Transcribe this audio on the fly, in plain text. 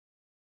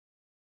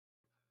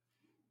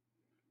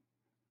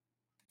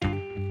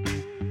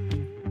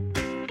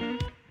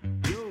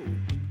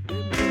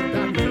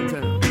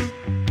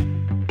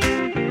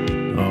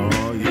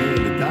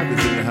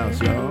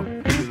y'all.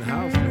 He's in the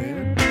house,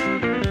 man.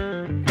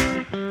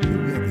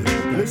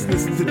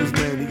 Listen to this,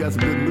 man. He got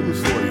some good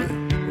news for you.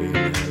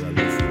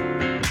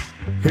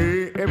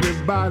 Hey,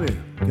 everybody,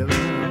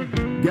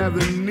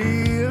 gather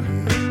near.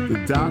 The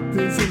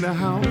doctor's in the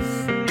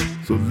house,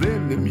 so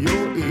lend him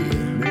your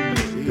ear.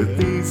 The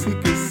things he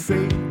can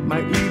say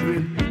might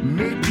even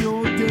make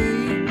your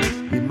day.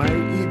 He might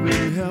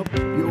even help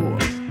your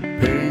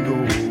pain go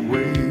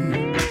away.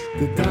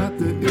 The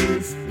doctor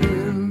is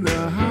in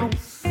the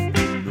house.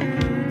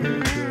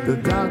 The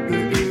doctor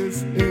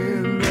is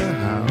in the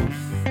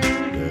house.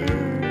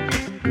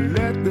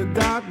 Let the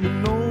doctor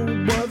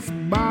know what's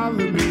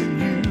bothering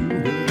you.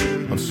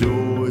 I'm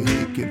sure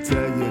he can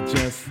tell you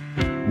just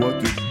what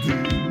to do.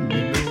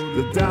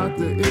 The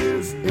doctor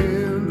is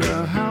in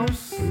the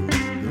house.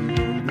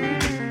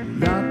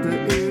 Doctor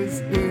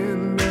is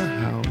in the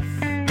house.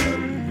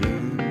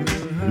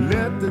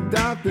 Let the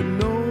doctor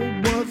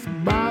know what's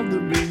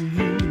bothering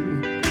you.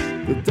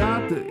 The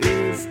doctor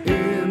is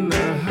in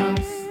the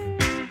house.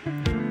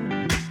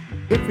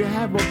 If you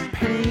have a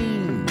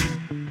pain,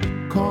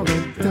 call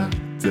a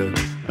doctor.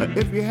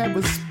 If you have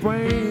a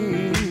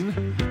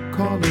sprain,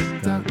 call a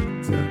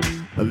doctor.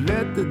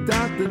 Let the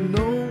doctor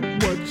know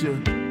what you're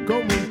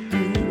going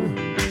through.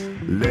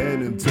 Let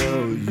him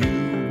tell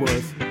you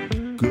what's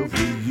good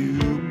for you,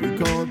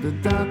 because the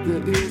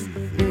doctor is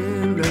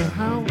in the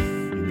house.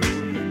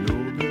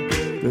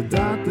 The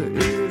doctor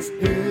is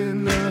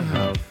in the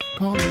house.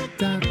 Call a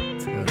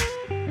doctor.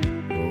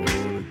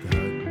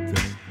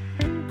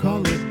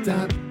 Call a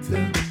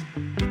doctor.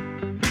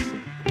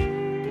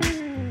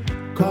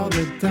 Call a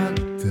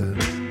doctor.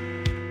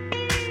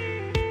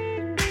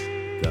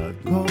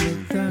 Call a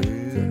doctor.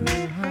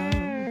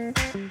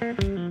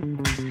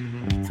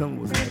 Tell me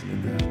what's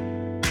happening now.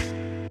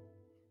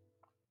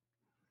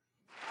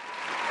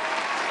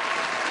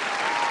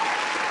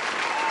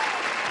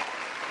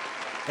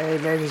 Hey,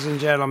 ladies and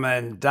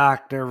gentlemen,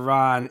 Dr.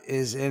 Ron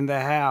is in the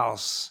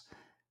house.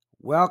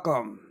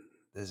 Welcome.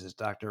 This is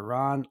Dr.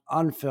 Ron,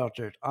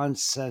 unfiltered,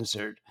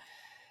 uncensored.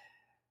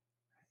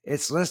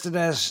 It's listed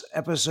as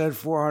episode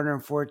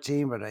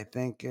 414, but I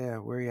think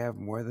we have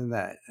more than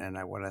that. And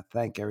I want to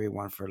thank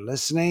everyone for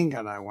listening.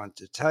 And I want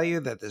to tell you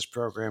that this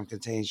program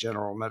contains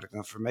general medical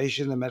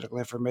information. The medical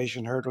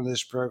information heard on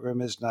this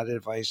program is not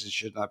advice and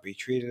should not be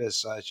treated as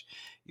such.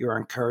 You are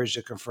encouraged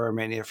to confirm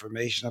any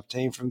information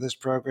obtained from this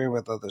program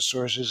with other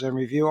sources and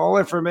review all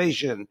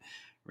information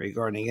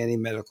regarding any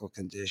medical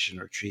condition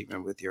or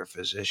treatment with your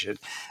physician.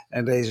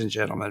 And ladies and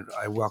gentlemen,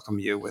 I welcome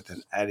you with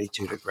an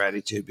attitude of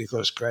gratitude,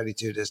 because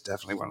gratitude is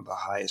definitely one of the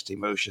highest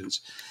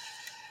emotions.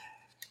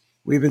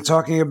 We've been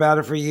talking about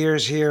it for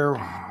years here.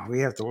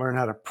 We have to learn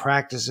how to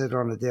practice it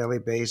on a daily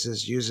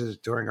basis, use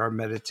it during our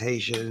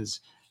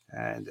meditations,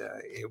 and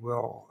it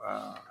will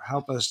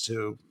help us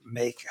to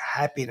make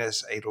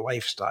happiness a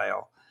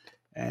lifestyle.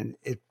 And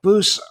it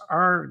boosts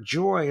our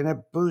joy, and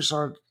it boosts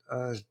our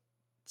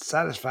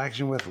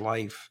satisfaction with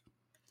life,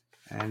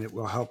 and it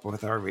will help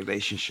with our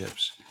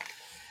relationships.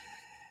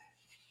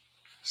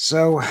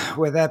 So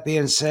with that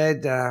being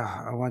said,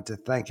 I want to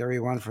thank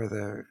everyone for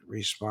the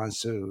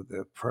response to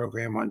the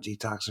program on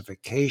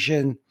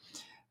detoxification.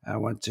 I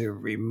want to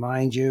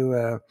remind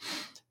you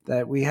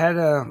that we had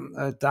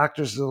a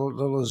doctor's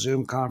little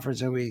Zoom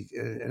conference,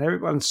 and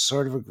everyone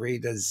sort of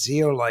agreed that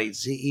zeolite,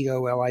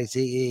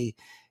 Zeolite,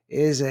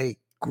 is a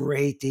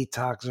great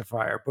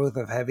detoxifier, both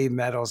of heavy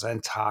metals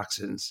and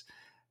toxins.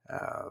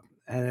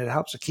 And it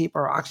helps to keep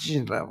our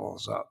oxygen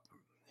levels up.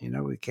 You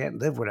know, we can't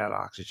live without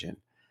oxygen.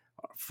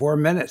 4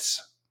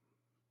 minutes.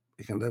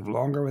 We can live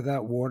longer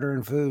without water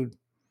and food,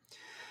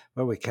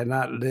 but we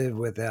cannot live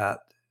without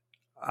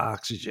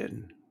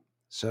oxygen.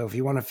 So if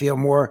you want to feel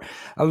more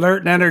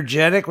alert and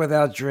energetic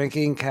without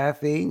drinking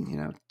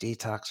caffeine,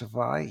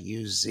 detoxify,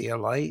 use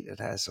zeolite. It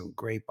has some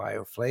great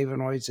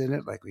bioflavonoids in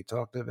it, like we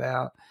talked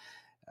about.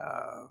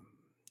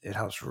 It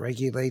helps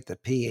regulate the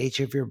pH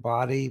of your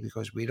body,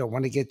 because we don't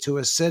want to get too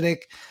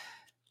acidic,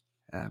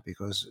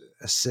 because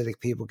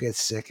acidic people get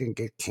sick and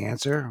get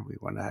cancer. We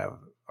want to have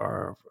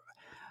our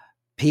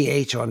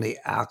pH on the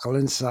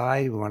alkaline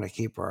side. We want to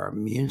keep our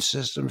immune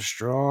system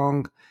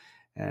strong.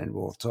 And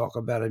we'll talk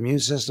about immune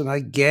system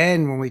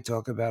again when we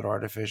talk about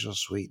artificial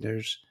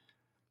sweeteners.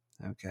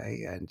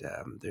 Okay, and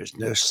there's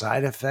no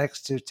side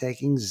effects to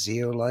taking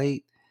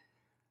zeolite.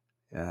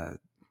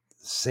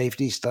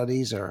 Safety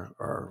studies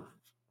are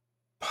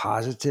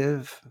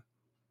positive.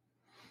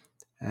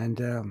 And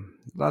a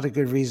lot of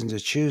good reasons to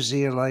choose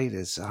zeolite.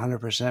 It's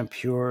 100%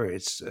 pure.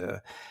 It's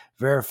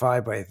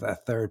verified by a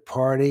third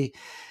party.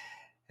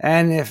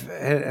 And if,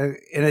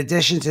 in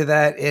addition to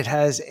that, it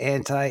has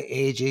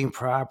anti-aging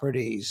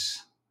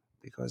properties,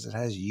 because it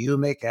has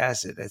humic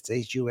acid. That's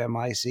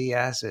HUMIC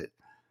acid.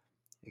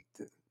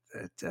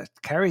 It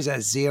carries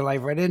that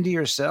zeolite right into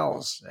your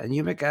cells. And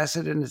humic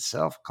acid in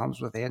itself comes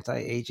with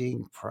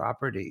anti-aging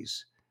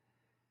properties.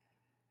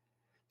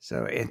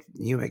 So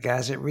humic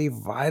acid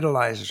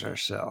revitalizes our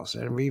cells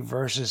and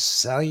reverses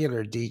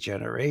cellular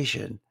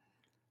degeneration.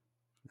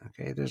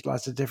 Okay, there's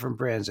lots of different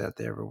brands out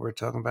there, but we're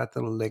talking about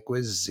the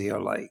liquid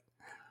zeolite.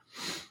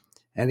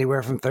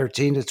 anywhere from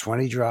 13 to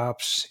 20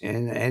 drops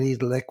in any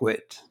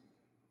liquid.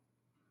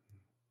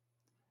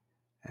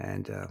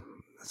 And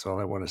that's all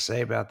I want to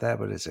say about that,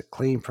 but it's a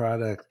clean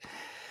product.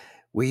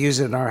 We use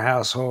it in our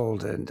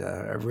household, and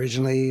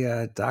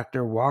originally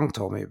Dr. Wong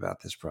told me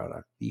about this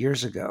product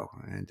years ago,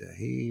 and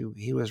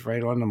he was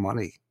right on the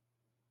money.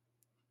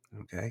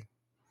 Okay.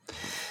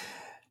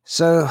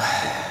 So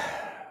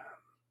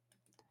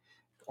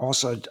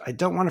also, I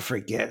don't want to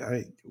forget,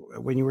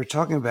 when you were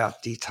talking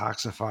about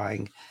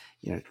detoxifying,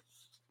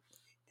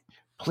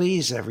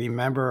 please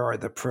remember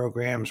the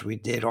programs we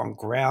did on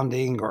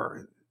grounding,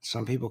 or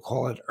some people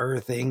call it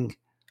earthing.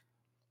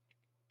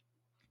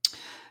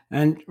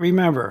 And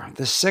remember,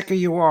 the sicker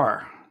you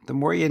are, the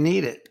more you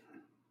need it.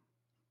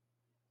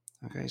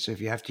 Okay, so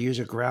if you have to use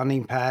a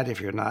grounding pad,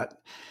 if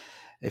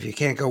you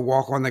can't go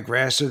walk on the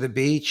grass or the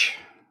beach,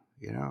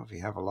 if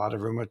you have a lot of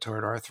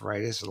rheumatoid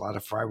arthritis, a lot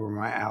of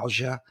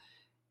fibromyalgia,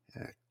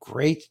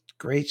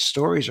 great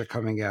stories are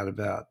coming out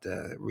about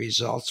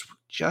results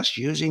just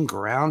using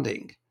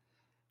grounding,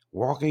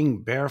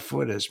 walking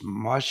barefoot as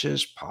much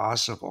as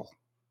possible.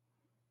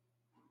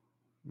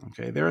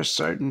 Okay, there are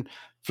certain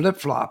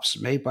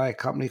flip-flops made by a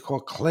company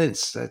called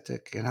Clint's that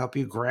can help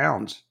you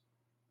ground.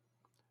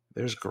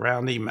 There's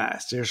grounding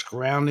mats, there's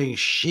grounding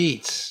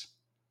sheets.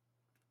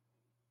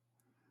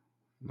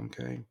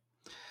 Okay,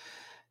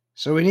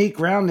 so we need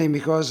grounding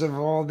because of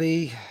all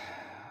the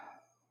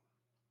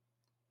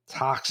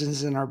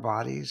toxins in our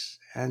bodies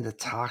and the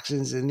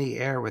toxins in the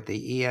air with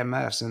the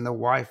EMFs and the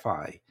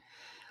Wi-Fi.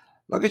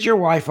 Look at your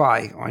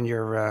Wi-Fi on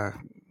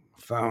your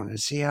phone and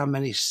see how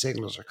many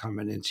signals are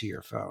coming into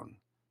your phone.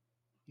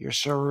 You're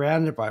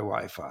surrounded by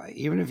Wi-Fi.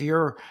 Even if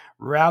your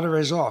router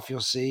is off, you'll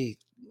see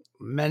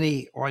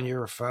many on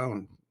your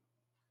phone.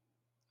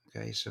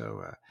 Okay,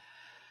 so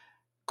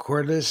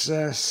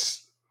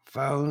cordless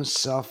phones,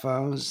 cell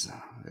phones,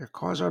 they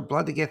cause our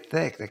blood to get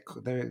thick. They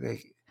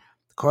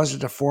cause it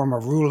to form a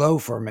rouleau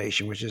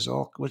formation, which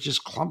is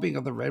clumping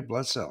of the red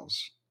blood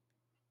cells.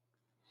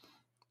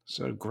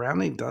 So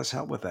grounding does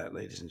help with that,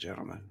 ladies and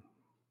gentlemen.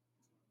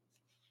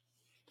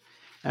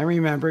 And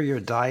remember, your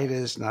diet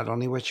is not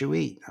only what you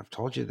eat. I've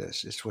told you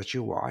this. It's what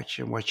you watch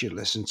and what you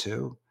listen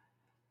to,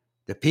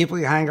 the people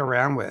you hang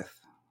around with.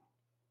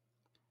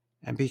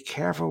 And be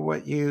careful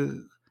what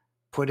you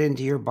put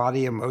into your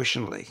body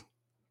emotionally.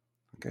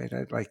 Okay,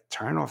 like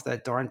turn off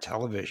that darn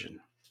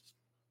television.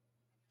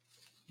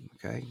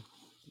 Okay,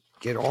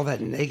 get all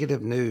that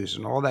negative news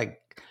and all that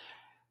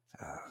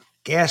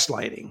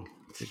gaslighting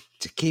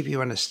to keep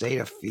you in a state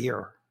of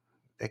fear.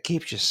 That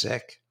keeps you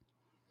sick.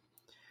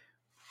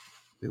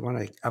 We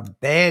want to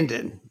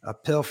abandon a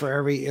pill for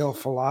every ill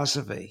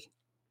philosophy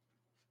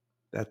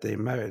that the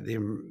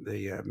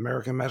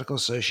American Medical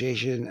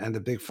Association and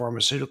the big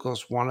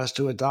pharmaceuticals want us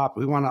to adopt.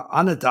 We want to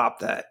unadopt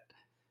that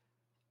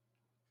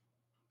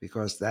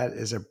because that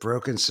is a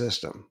broken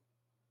system.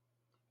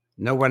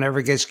 No one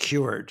ever gets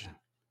cured.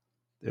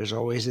 There's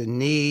always a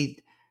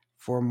need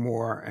for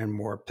more and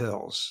more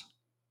pills.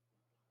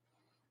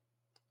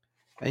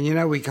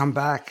 And we come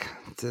back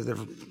to the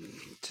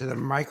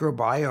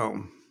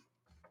microbiome,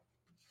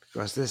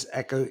 because this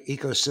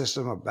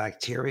ecosystem of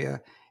bacteria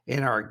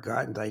in our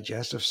gut and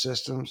digestive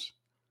systems,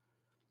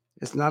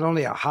 it's not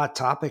only a hot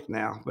topic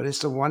now, but it's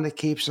the one that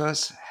keeps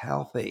us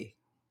healthy.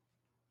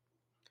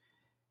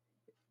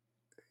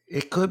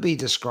 It could be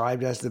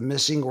described as the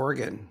missing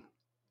organ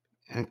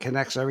and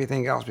connects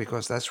everything else,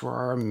 because that's where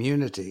our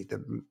immunity,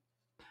 the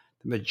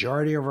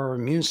majority of our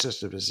immune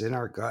system is in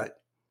our gut.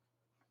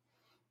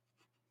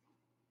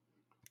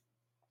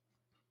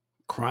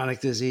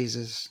 Chronic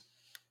diseases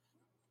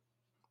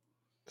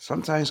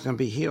sometimes can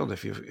be healed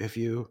if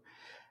you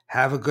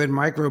have a good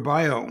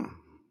microbiome,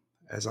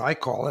 as I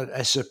call it,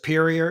 a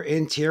superior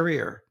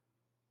interior.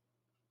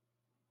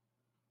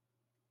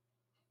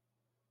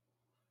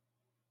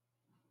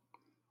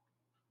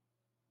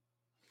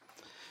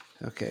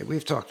 Okay,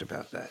 we've talked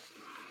about that.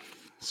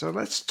 So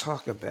let's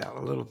talk about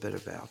a little bit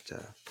about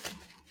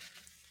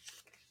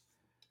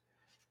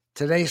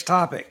today's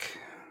topic.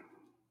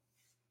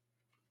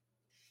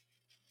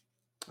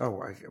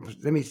 Oh,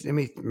 let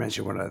me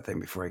mention one other thing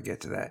before I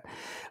get to that.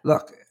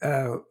 Look,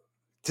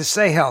 to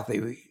stay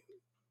healthy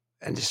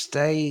and to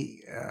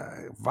stay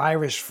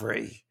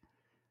virus-free,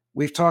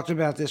 we've talked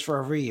about this for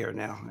over a year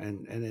now,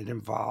 and it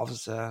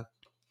involves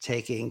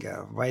taking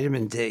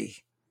vitamin D.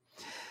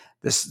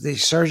 The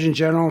Surgeon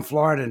General in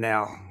Florida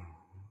now,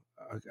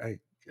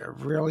 a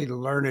really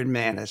learned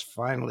man,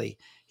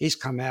 he's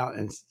come out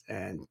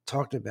and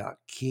talked about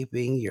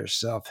keeping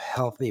yourself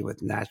healthy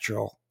with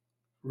natural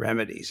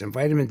remedies, and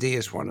vitamin D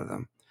is one of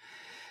them.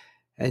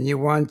 And you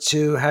want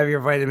to have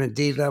your vitamin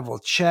D level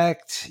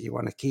checked. You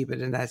want to keep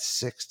it in that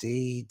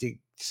 60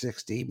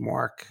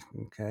 mark,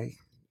 okay?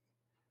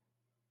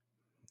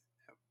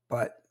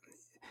 But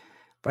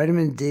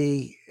vitamin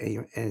D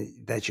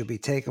that you'll be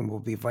taking will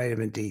be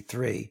vitamin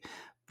D3.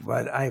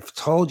 But I've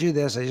told you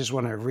this, I just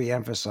want to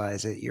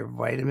reemphasize it. Your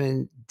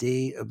vitamin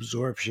D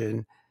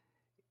absorption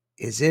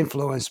is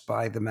influenced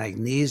by the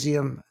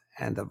magnesium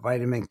and the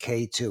vitamin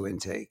K2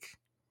 intake.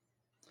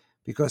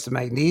 because the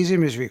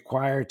magnesium is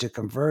required to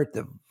convert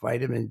the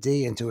vitamin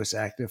D into its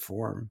active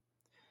form.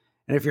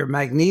 And if your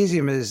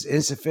magnesium is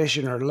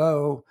insufficient or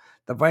low,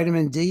 the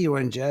vitamin D you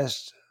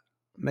ingest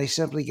may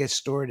simply get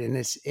stored in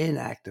its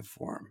inactive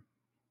form.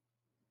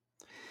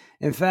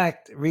 In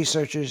fact,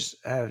 researchers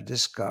have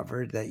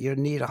discovered that you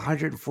need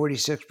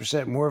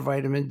 146% more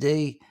vitamin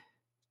D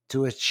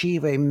to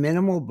achieve a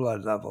minimal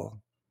blood level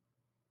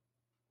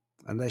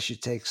unless you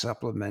take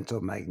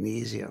supplemental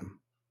magnesium,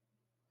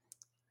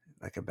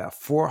 like about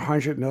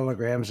 400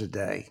 milligrams a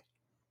day.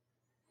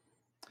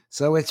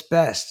 So it's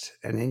best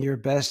and in your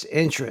best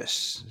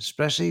interests,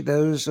 especially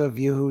those of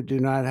you who do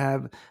not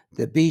have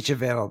the beach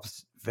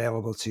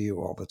available to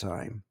you all the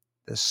time,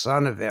 the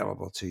sun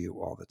available to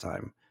you all the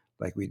time,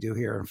 like we do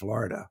here in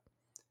Florida.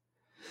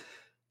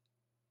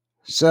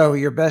 So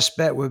your best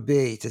bet would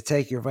be to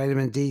take your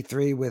vitamin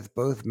D3 with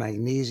both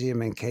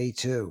magnesium and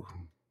K2.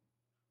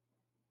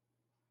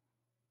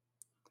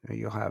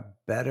 You'll have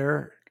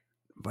better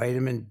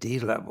vitamin D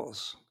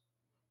levels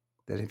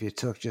than if you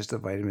took just the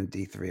vitamin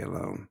D3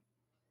 alone.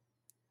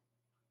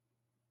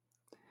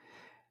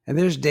 And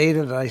there's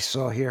data that I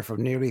saw here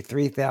from nearly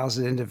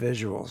 3,000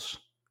 individuals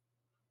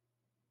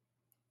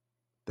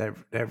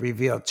that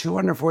revealed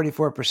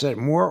 244%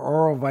 more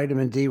oral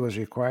vitamin D was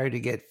required to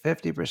get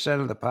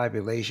 50% of the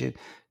population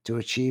to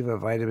achieve a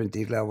vitamin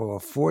D level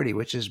of 40,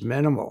 which is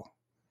minimal,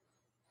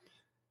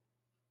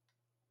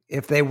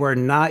 if they were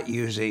not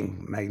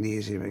using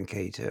magnesium and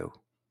K2.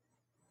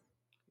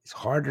 It's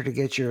harder to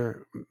get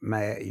your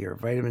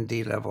vitamin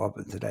D level up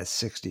into that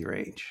 60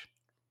 range.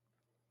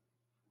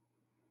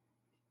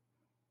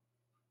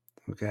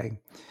 Okay?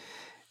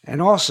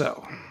 And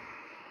also,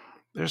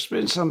 there's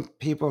been some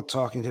people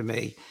talking to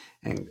me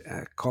and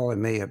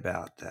calling me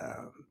about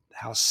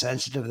how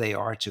sensitive they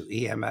are to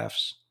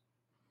EMFs.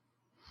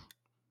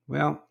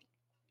 Well,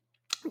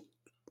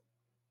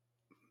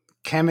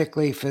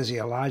 chemically,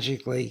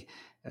 physiologically,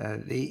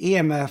 the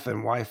EMF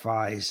and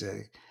Wi-Fi's,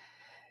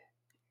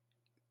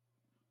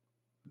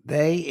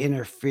 they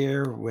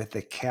interfere with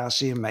the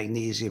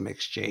calcium-magnesium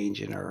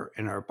exchange in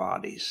our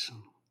bodies.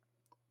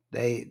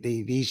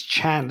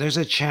 There's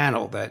a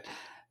channel that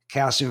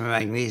calcium and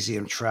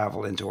magnesium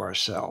travel into our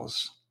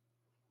cells.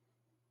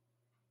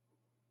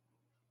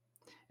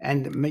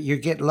 And you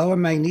get low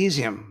in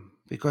magnesium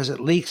because it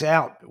leaks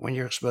out when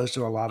you're exposed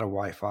to a lot of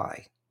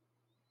Wi-Fi.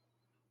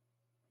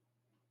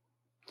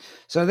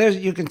 So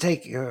you can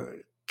take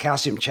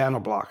calcium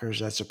channel blockers.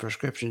 That's a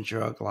prescription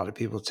drug a lot of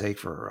people take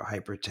for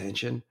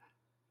hypertension.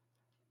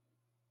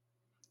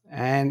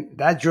 And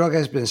that drug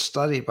has been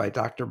studied by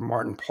Dr.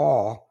 Martin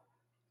Pall,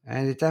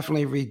 and it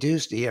definitely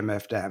reduced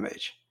EMF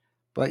damage.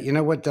 But you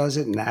know what does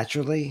it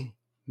naturally?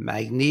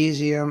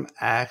 Magnesium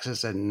acts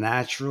as a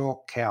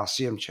natural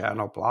calcium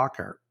channel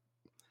blocker.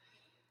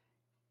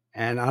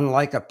 And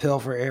unlike a pill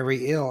for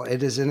every ill,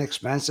 it is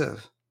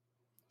inexpensive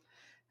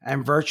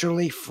and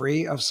virtually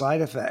free of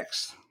side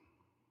effects.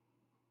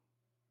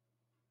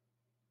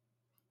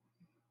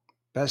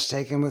 Best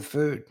taken with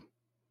food.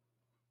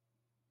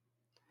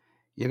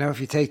 You know, if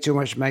you take too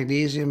much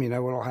magnesium, you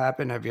know what will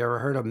happen? Have you ever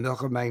heard of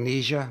milk of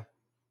magnesia?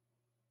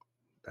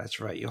 That's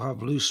right. You'll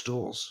have loose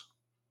stools.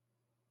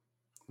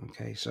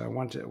 Okay, so I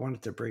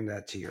wanted to bring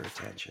that to your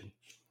attention.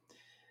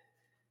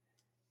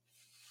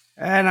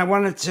 And I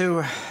wanted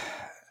to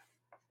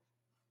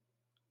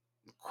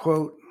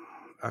quote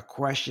a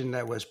question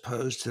that was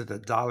posed to the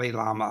Dalai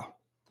Lama.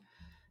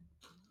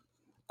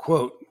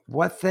 Quote,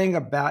 "What thing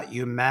about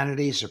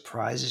humanity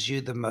surprises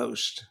you the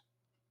most?"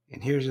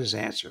 And here's his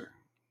answer.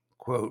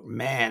 Quote,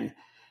 "Man,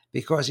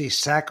 because he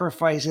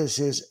sacrifices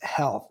his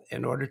health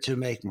in order to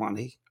make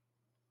money.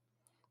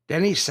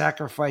 Then he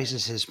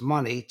sacrifices his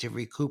money to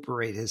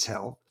recuperate his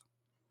health.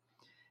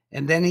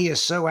 And then he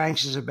is so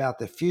anxious about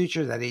the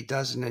future that he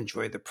doesn't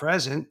enjoy the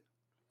present.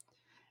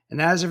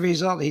 And as a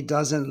result, he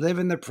doesn't live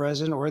in the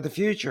present or the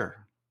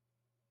future.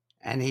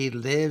 And he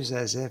lives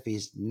as if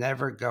he's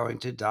never going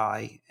to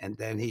die. And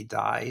then he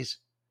dies,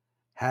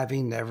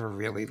 having never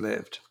really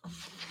lived."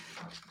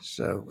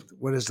 So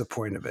what is the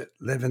point of it?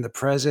 Live in the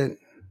present,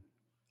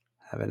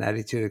 have an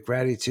attitude of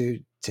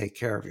gratitude, take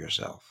care of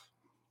yourself.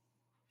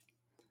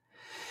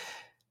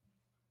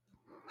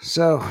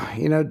 So,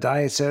 you know,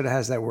 diet soda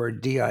has that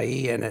word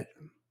DIE in it.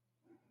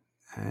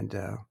 And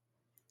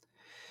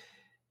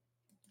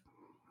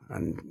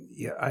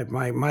yeah,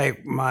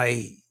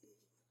 my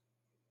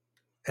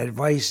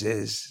advice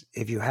is,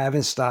 if you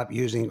haven't stopped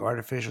using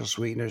artificial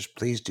sweeteners,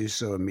 please do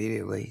so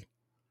immediately.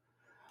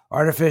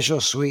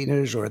 Artificial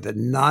sweeteners, or the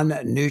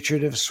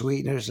non-nutritive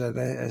sweeteners,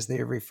 as they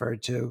are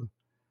referred to,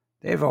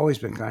 they've always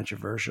been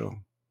controversial.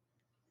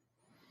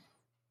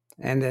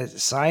 And the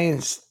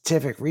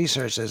scientific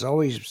research has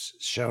always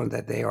shown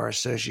that they are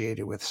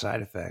associated with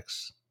side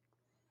effects.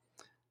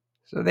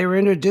 So they were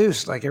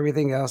introduced, like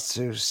everything else,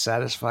 to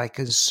satisfy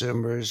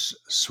consumers'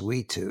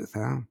 sweet tooth,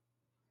 huh?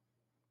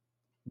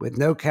 With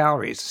no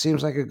calories.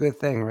 Seems like a good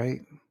thing,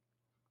 right?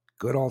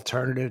 Good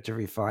alternative to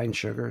refined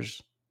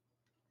sugars.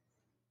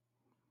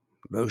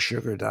 Low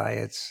sugar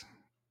diets.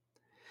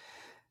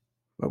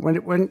 But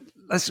when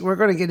we're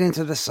going to get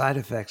into the side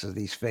effects of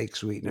these fake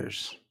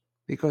sweeteners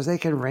because they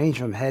can range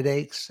from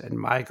headaches and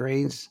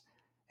migraines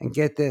and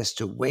get this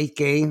to weight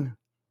gain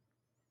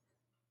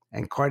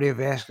and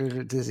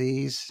cardiovascular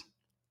disease.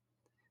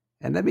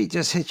 And let me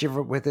just hit you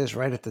with this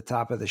right at the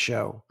top of the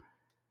show.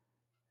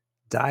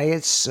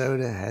 Diet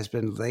soda has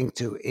been linked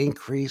to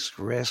increased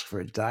risk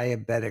for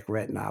diabetic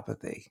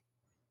retinopathy,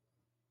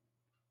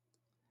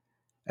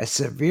 a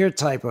severe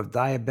type of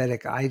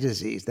diabetic eye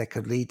disease that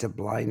could lead to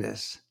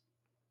blindness.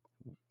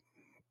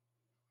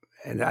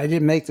 And I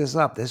didn't make this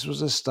up. This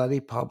was a study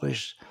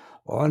published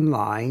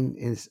online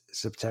in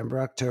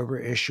September-October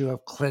issue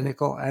of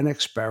Clinical and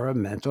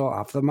Experimental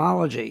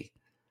Ophthalmology.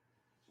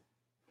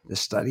 The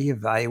study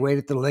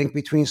evaluated the link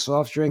between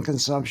soft drink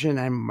consumption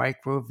and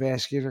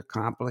microvascular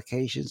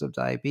complications of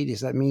diabetes.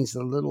 That means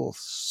the little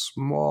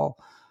small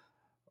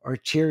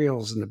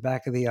arterioles in the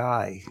back of the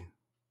eye.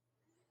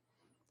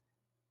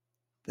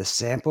 The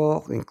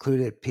sample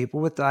included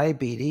people with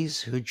diabetes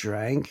who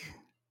drank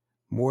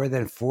more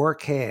than 4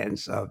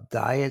 cans of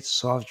diet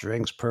soft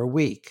drinks per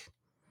week.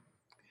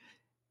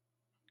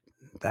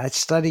 That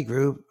study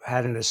group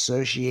had an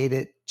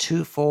associated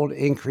twofold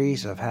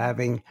increase of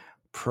having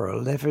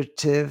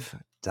proliferative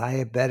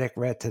diabetic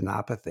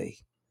retinopathy.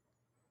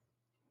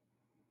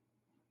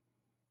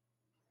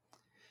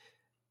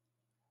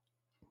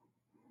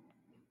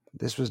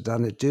 This was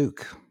done at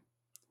Duke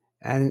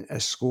and a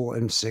school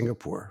in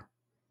Singapore.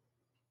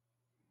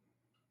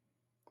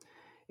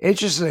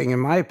 Interesting, in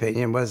my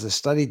opinion, was the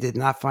study did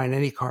not find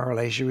any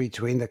correlation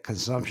between the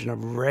consumption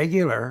of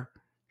regular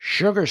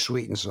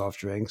sugar-sweetened soft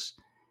drinks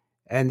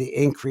and the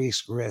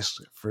increased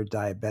risk for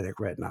diabetic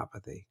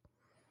retinopathy.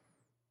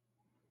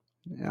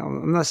 Now,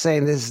 I'm not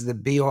saying this is the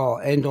be-all,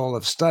 end-all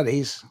of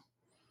studies,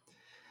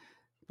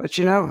 but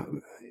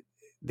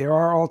there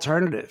are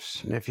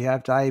alternatives. And if you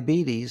have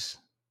diabetes,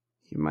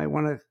 you might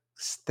want to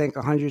think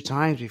 100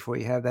 times before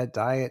you have that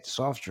diet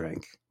soft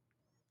drink,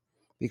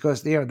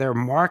 because they're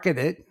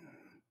marketed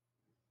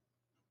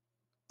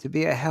to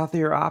be a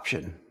healthier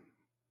option.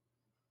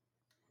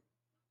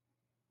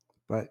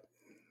 But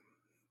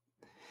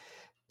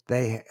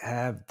they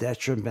have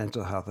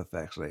detrimental health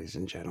effects, ladies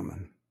and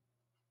gentlemen.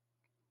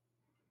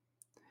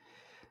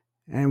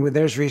 And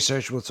there's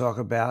research we'll talk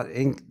about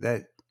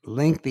that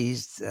link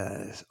these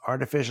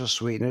artificial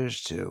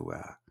sweeteners to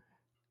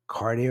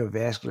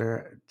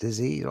cardiovascular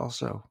disease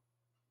also,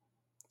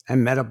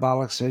 and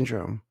metabolic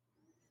syndrome.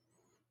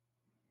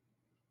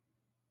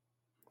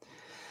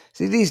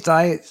 See, these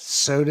diet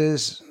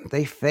sodas,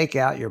 they fake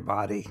out your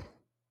body.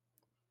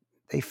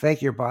 They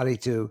fake your body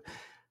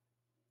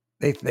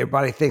their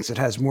body thinks it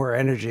has more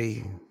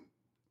energy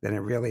than it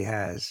really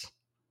has.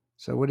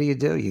 So what do?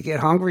 You get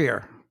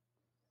hungrier.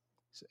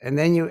 And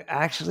then you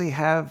actually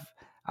have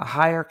a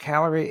higher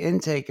calorie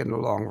intake in the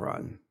long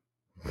run.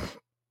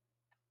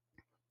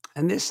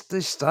 And this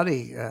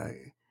study,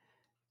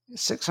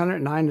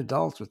 609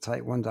 adults with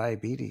type 1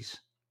 diabetes.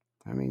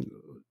 I mean,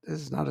 this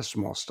is not a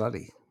small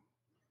study.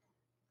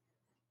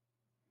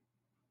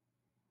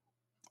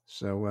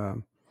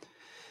 So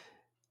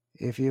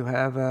if you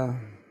have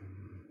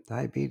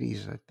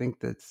diabetes, I think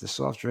that the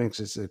soft drinks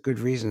is a good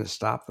reason to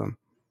stop them.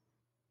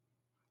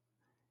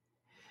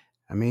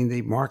 I mean,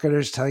 the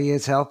marketers tell you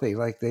it's healthy,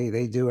 like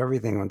they do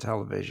everything on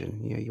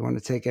television. You want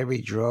to take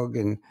every drug,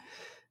 and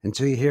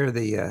until you hear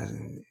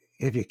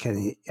if you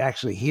can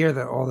actually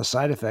hear all the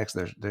side effects,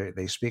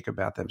 they speak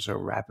about them so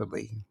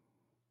rapidly.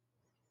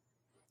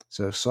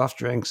 So soft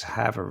drinks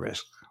have a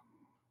risk.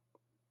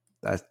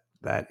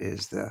 That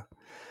is the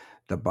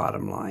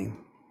bottom line.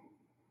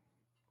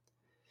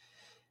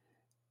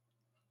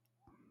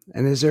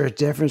 And is there a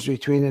difference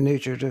between the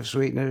nutritive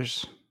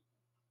sweeteners?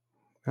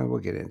 Well, we'll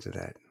get into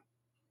that.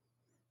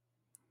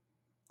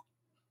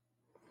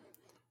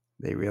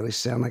 They really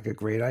sound like a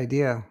great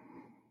idea.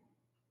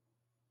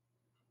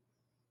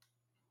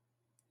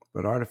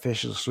 But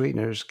artificial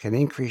sweeteners can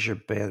increase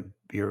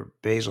your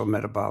basal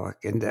metabolic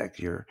index.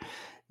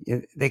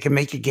 They can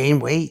make you gain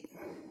weight.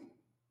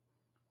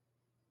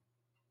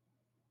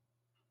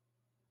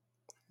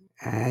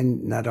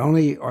 And not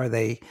only are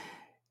they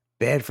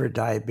bad for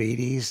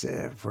diabetes,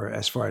 as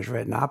far as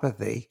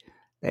retinopathy,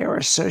 they are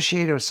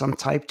associated with some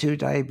type 2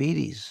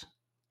 diabetes.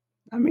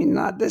 I mean,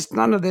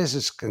 none of this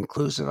is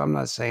conclusive. I'm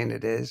not saying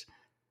it is.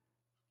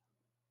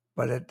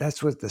 But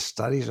that's what the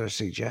studies are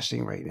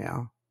suggesting right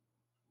now.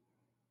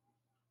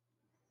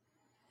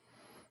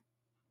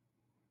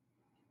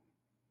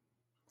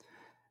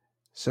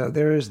 So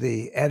there is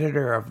the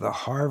editor of the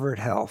Harvard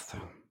Health,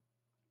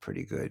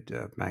 pretty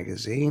good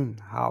magazine,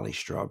 Holly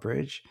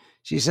Strawbridge.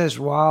 She says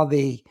while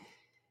the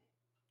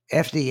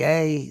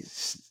FDA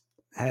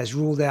has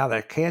ruled out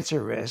a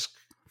cancer risk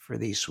for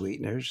these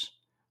sweeteners,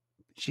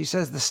 she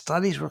says the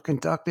studies were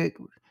conducted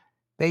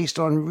based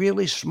on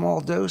really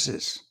small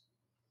doses,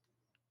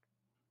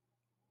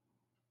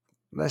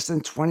 less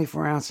than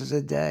 24 ounces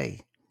a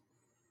day.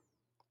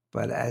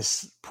 But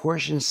as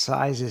portion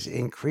sizes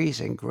increase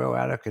and grow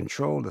out of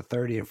control to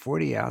 30 and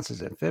 40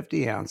 ounces and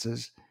 50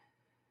 ounces,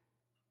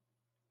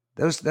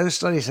 those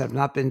studies have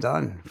not been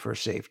done for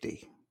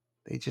safety.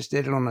 They just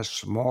did it on a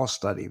small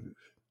study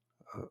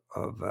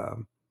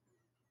of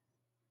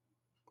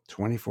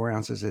 24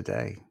 ounces a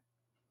day.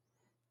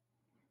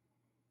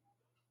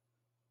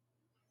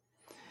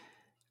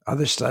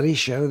 Other studies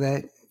show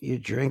that you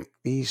drink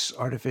these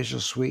artificial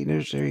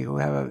sweeteners, or you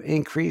have an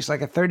increase,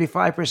 like a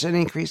 35%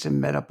 increase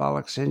in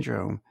metabolic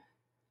syndrome,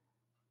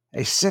 a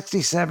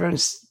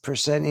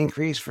 67%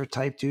 increase for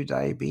type 2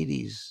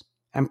 diabetes,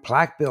 and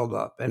plaque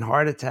buildup, and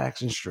heart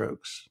attacks and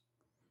strokes.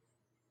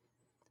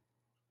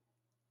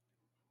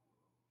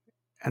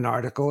 An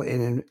article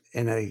in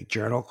a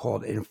journal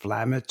called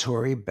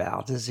Inflammatory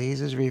Bowel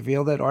Diseases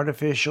revealed that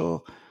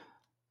artificial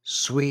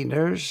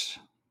sweeteners,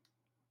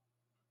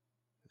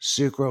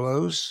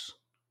 sucralose,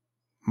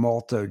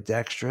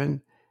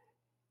 maltodextrin,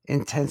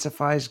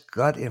 intensifies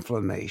gut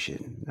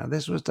inflammation. Now,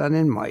 this was done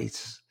in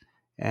mice,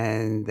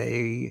 and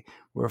they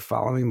were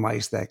following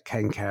mice that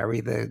can carry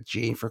the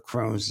gene for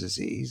Crohn's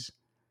disease.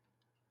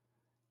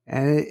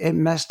 And it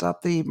messed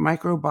up the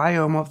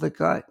microbiome of the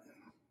gut.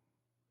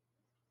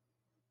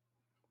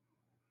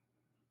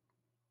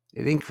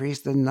 It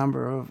increased the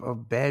number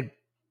of bad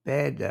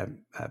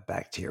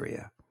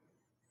bacteria.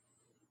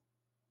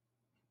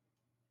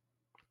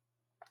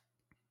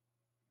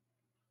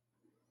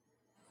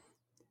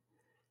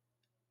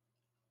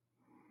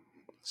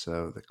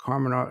 So the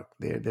carbon,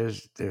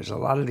 there's a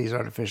lot of these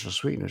artificial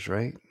sweeteners,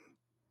 right?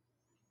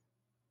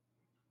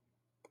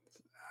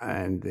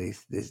 And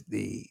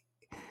the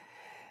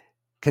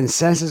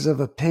consensus of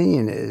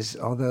opinion is,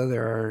 although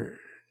there are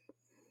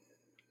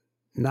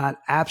not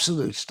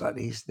absolute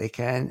studies, they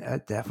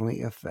can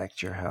definitely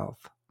affect your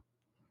health.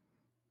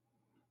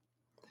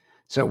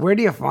 So where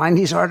do you find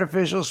these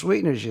artificial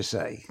sweeteners, you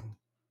say?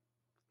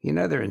 You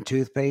know, they're in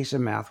toothpaste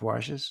and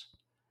mouthwashes,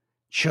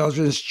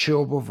 children's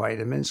chewable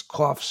vitamins,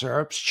 cough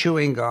syrups,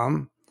 chewing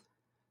gum.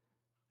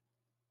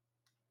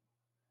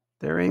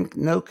 They're in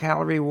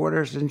no-calorie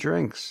waters and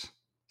drinks,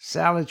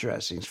 salad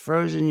dressings,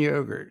 frozen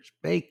yogurts,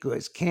 baked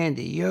goods,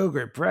 candy,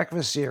 yogurt,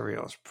 breakfast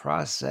cereals,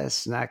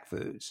 processed snack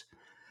foods,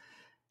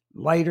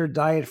 lighter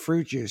diet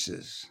fruit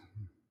juices,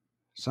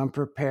 some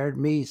prepared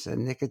meats,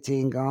 and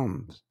nicotine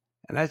gums.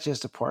 And that's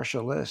just a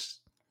partial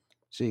list.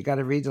 So you got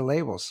to read the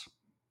labels.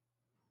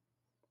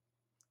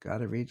 Got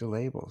to read the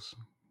labels.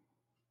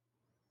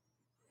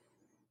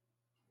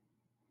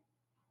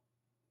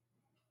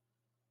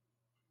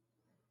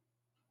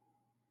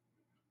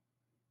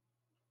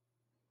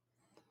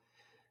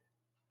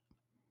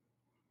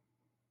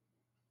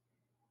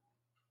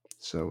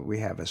 So we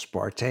have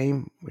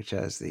aspartame, which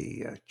has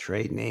the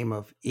trade name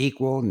of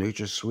Equal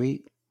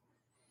NutraSweet.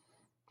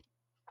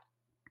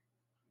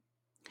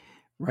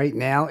 Right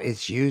now,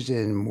 it's used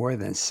in more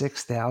than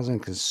 6,000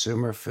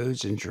 consumer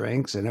foods and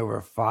drinks and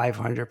over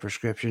 500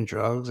 prescription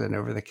drugs and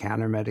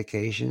over-the-counter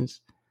medications.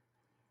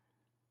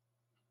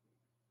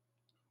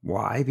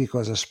 Why?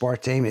 Because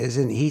aspartame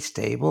isn't heat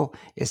stable.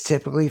 It's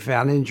typically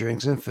found in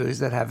drinks and foods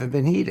that haven't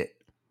been heated.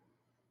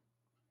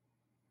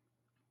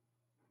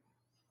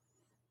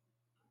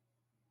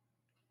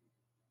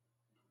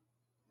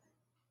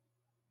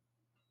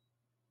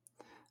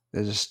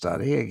 There's a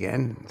study,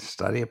 again,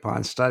 study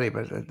upon study,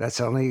 but that's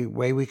the only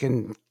way we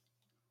can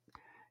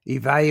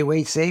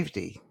evaluate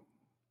safety.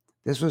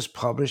 This was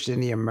published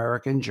in the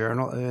American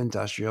Journal of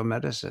Industrial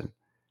Medicine.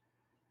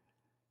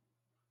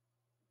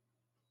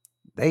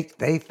 They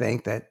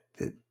think that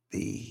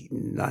the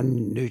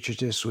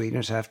non-nutritive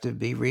sweeteners have to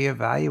be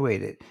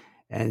reevaluated,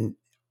 and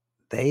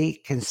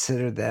they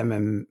consider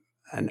them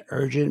an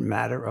urgent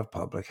matter of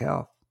public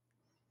health,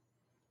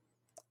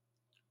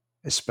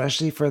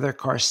 especially for their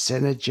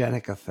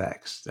carcinogenic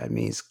effects. That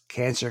means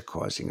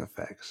cancer-causing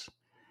effects.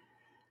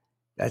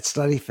 That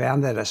study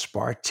found that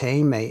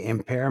aspartame may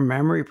impair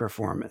memory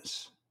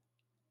performance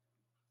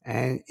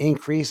and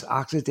increase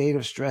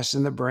oxidative stress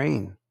in the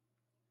brain.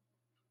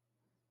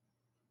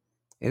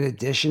 In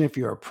addition, if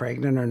you are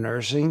pregnant or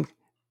nursing,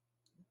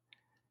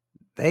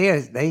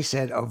 they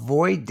said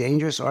avoid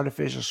dangerous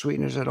artificial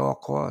sweeteners at all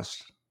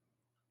costs.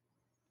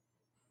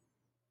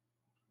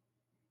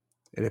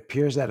 It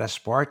appears that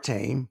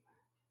aspartame,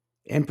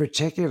 in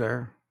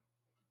particular,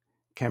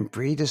 can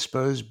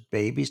predispose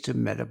babies to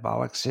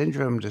metabolic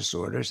syndrome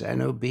disorders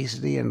and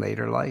obesity in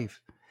later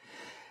life.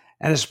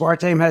 And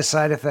aspartame has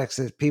side effects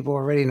that people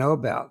already know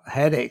about: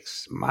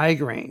 headaches,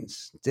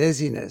 migraines,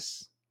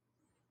 dizziness.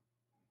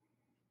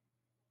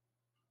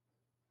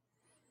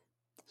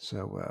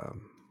 So,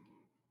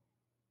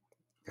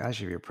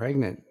 gosh, if you're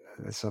pregnant,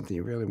 that's something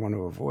you really want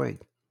to avoid.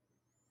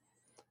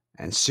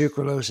 And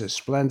sucralose is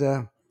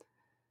Splenda.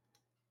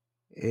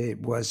 It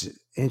was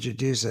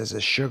introduced as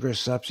a sugar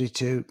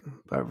substitute,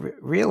 but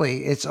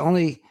really it's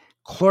only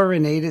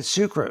chlorinated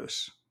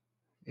sucrose.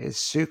 It's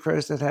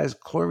sucrose that has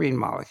chlorine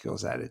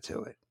molecules added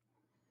to it.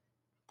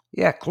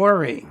 Yeah,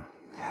 chlorine,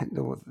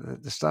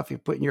 the stuff you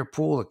put in your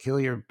pool to kill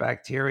your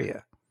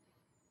bacteria.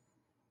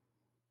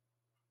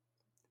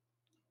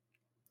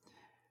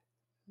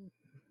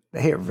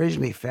 They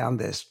originally found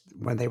this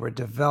when they were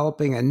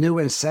developing a new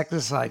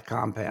insecticide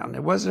compound.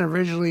 It wasn't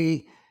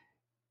originally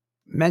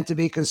meant to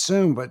be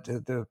consumed, but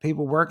the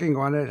people working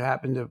on it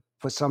happened to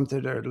put some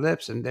to their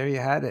lips, and there you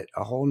had it,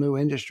 a whole new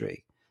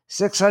industry.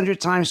 600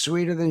 times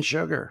sweeter than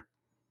sugar.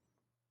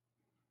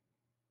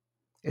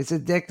 It's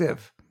addictive.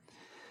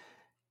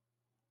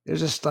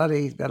 There's a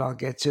study that I'll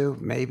get to,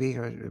 maybe,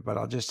 but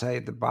I'll just tell you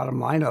the bottom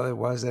line of it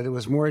was that it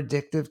was more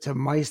addictive to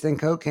mice than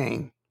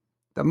cocaine.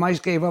 The mice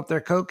gave up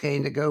their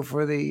cocaine to go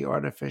for the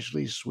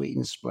artificially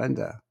sweetened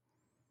Splenda.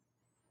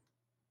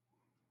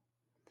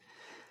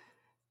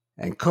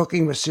 And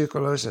cooking with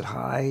sucralose at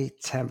high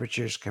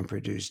temperatures can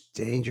produce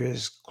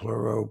dangerous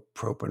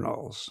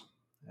chloropropanols.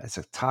 That's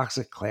a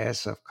toxic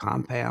class of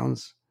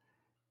compounds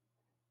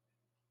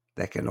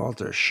that can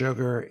alter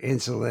sugar,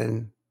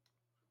 insulin,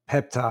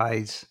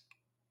 peptides,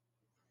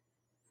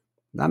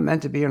 not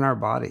meant to be in our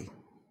body.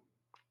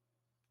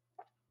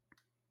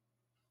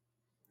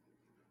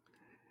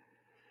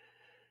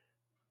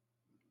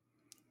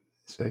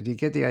 So do you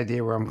get the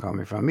idea where I'm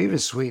coming from? Even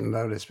Sweet and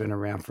Low that's been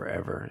around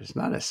forever, it's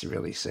not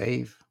necessarily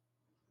safe.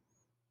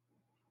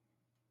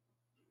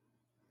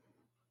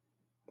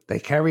 They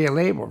carry a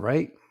label,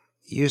 right?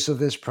 Use of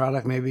this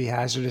product may be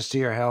hazardous to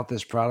your health.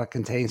 This product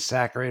contains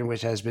saccharin,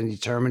 which has been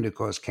determined to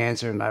cause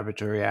cancer in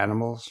laboratory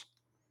animals.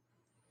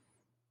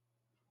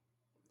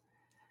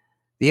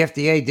 The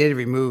FDA did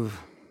remove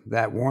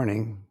that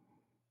warning,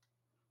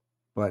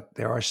 but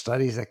there are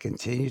studies that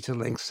continue to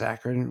link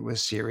saccharin with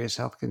serious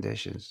health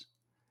conditions.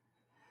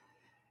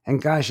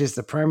 And gosh, it's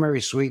the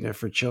primary sweetener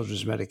for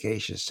children's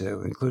medications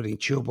too, including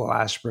chewable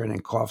aspirin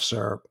and cough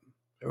syrup,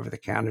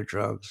 over-the-counter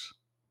drugs.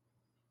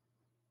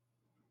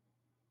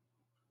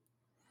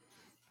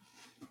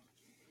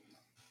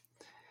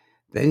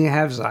 Then you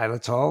have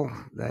xylitol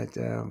that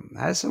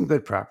has some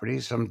good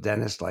properties. Some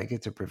dentists like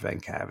it to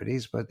prevent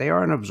cavities, but they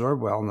aren't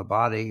absorbed well in the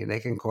body and they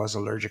can cause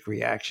allergic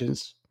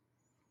reactions.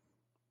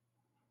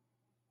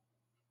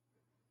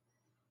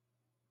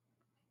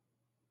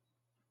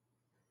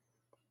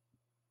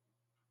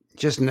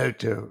 Just note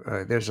too,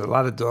 there's a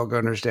lot of dog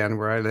owners down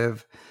where I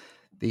live.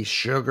 These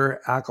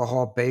sugar,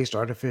 alcohol-based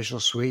artificial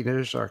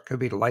sweeteners could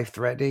be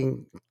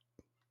life-threatening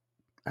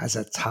as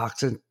a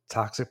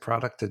toxic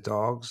product to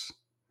dogs.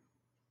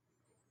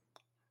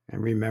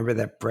 And remember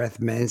that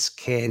breath mints,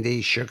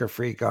 candy,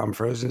 sugar-free gum,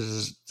 frozen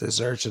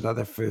desserts, and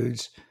other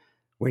foods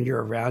when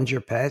you're around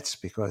your pets,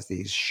 because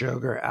these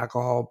sugar,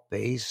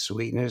 alcohol-based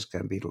sweeteners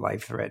can be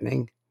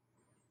life-threatening.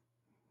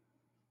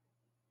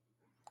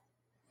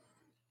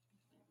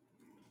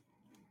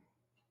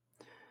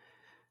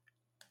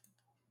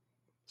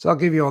 So I'll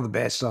give you all the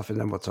bad stuff, and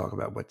then we'll talk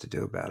about what to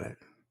do about it.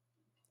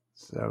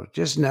 So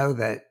just know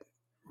that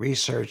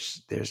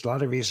there's a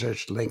lot of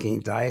research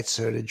linking diet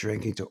soda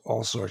drinking to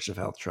all sorts of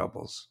health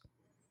troubles.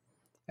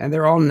 And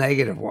they're all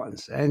negative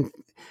ones. And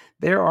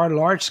there are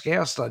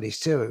large-scale studies,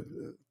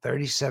 too.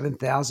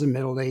 37,000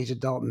 middle-aged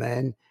adult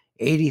men,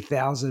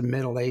 80,000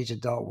 middle-aged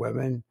adult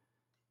women.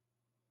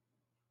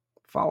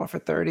 Follow for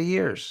 30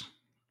 years.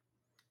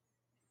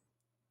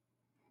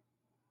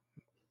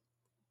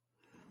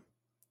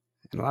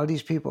 And a lot of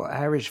these people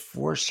average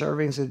 4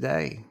 servings a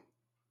day.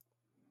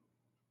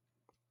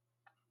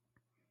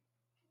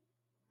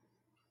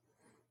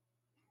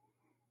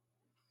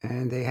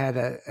 And they had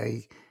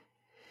a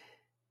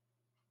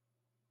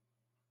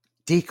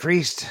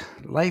decreased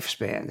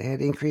lifespan. They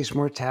had increased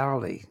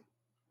mortality.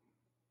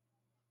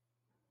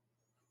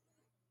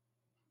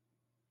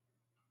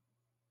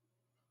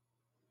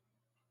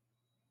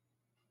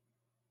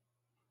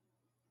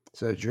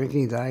 So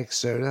drinking diet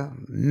soda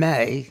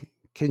may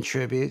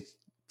contribute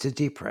to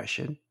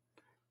depression,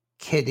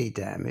 kidney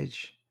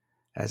damage,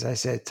 as I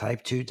said,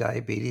 type 2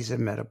 diabetes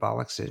and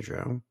metabolic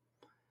syndrome,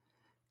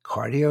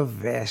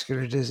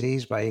 cardiovascular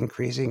disease by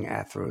increasing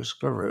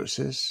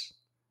atherosclerosis,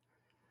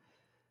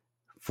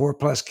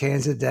 4+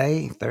 cans a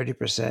day,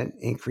 30%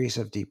 increase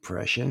of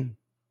depression.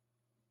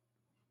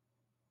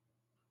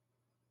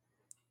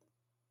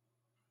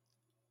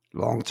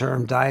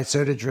 Long-term diet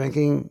soda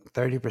drinking,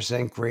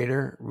 30%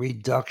 greater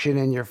reduction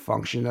in your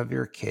function of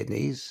your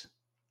kidneys.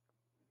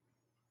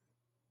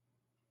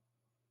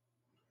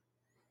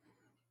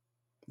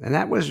 And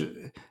that was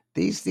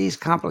these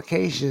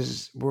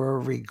complications were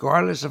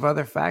regardless of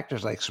other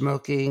factors like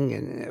smoking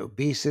and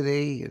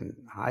obesity and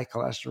high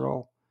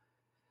cholesterol.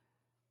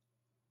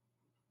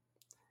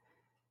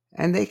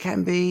 And they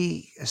can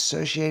be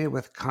associated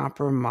with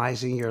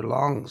compromising your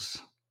lungs.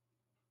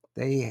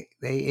 They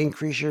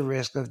increase your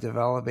risk of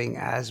developing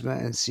asthma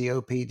and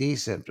COPD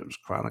symptoms,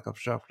 chronic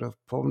obstructive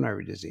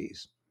pulmonary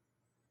disease.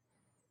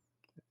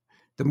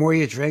 The more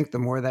you drink, the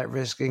more that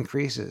risk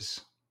increases.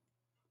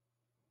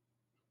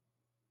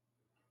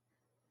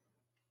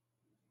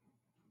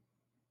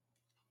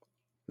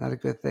 Not a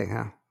good thing,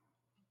 huh?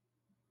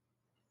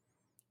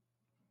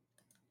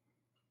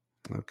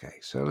 Okay,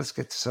 so let's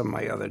get to some of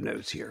my other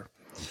notes here.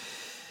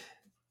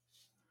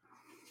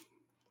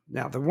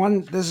 Now,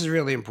 this is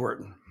really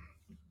important,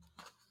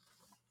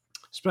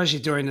 especially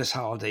during this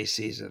holiday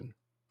season.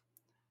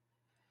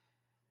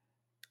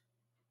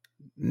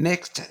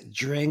 Mixed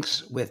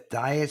drinks with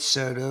diet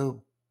soda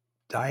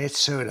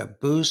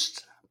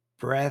boost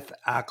breath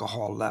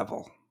alcohol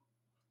level.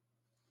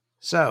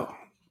 So,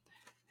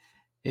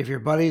 If your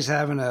buddy's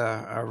having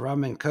a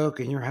rum and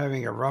Coke and you're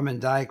having a rum and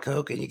Diet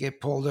Coke and you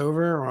get pulled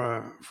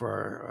over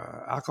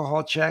for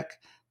alcohol check,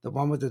 the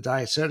one with the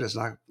Diet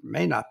Soda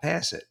may not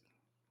pass it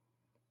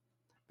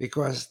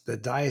because the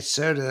Diet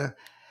Soda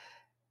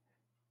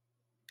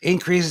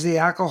increases the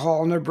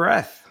alcohol in their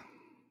breath.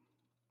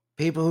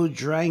 People who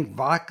drank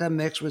vodka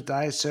mixed with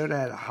Diet Soda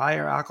had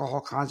higher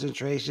alcohol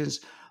concentrations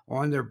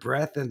on their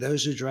breath than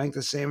those who drank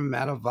the same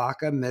amount of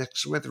vodka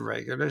mixed with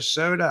regular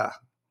soda.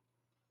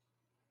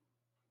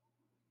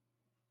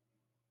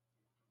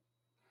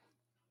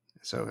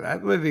 So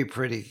that would be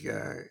pretty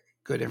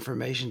good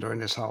information during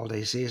this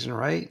holiday season,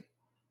 right?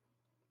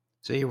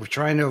 So you were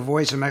trying to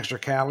avoid some extra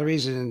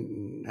calories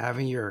and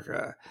having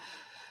your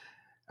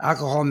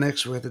alcohol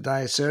mixed with the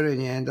Diet Soda,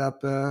 and you end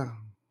up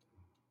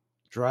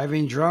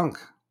driving drunk.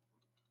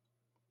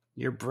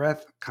 Your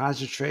breath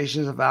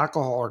concentrations of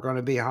alcohol are going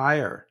to be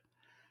higher.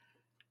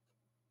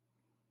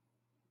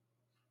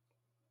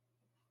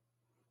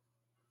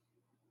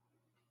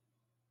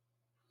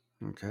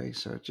 Okay,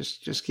 so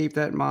just keep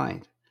that in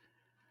mind.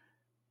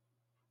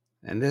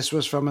 And this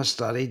was from a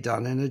study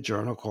done in a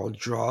journal called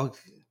Drug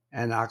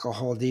and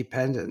Alcohol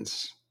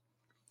Dependence.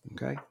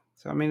 Okay,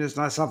 so I mean, it's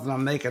not something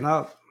I'm making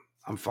up.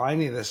 I'm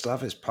finding this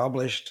stuff is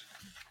published.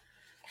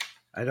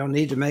 I don't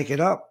need to make it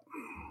up.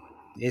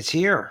 It's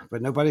here,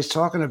 but nobody's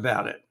talking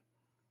about it.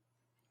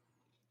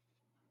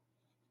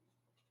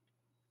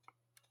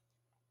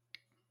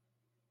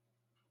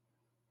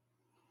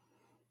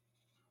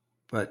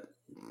 But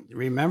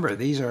remember,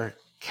 these are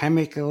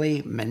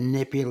chemically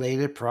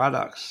manipulated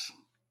products,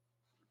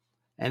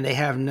 and they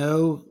have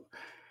no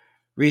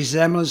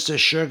resemblance to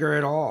sugar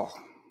at all.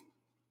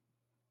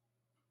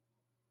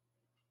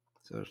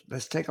 So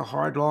let's take a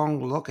hard,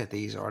 long look at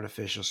these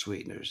artificial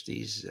sweeteners,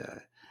 these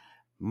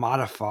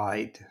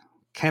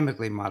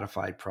chemically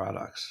modified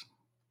products.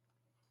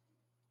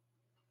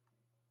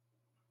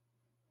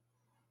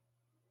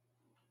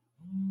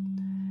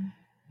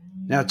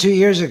 Now, 2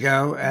 years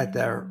ago at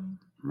the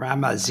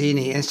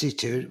Ramazzini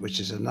Institute, which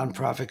is a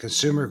nonprofit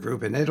consumer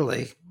group in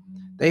Italy,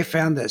 they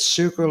found that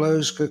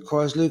sucralose could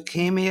cause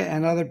leukemia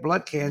and other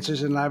blood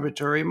cancers in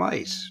laboratory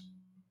mice.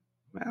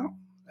 Well,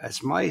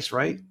 that's mice,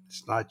 right?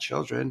 It's not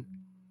children.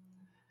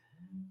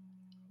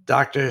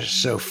 Dr.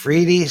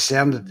 Sofridi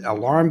sounded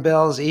alarm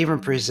bells, even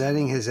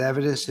presenting his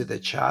evidence to the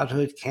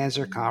Childhood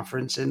Cancer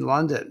Conference in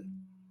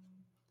London.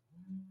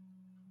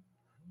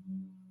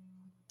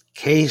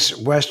 Case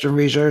Western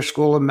Reserve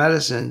School of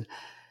Medicine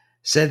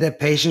said that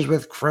patients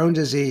with Crohn's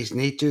disease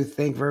need to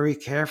think very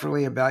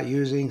carefully about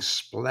using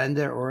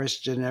Splenda or its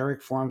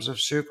generic forms of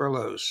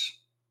sucralose.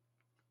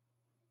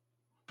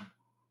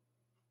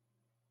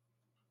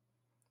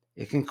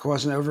 It can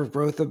cause an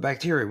overgrowth of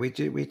bacteria.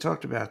 We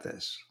talked about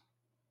this.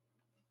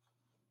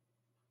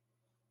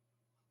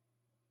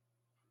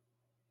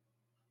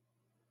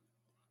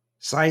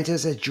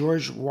 Scientists at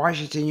George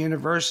Washington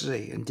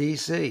University in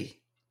D.C.,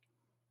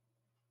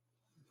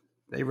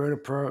 they wrote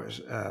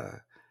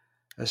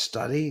a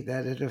study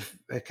that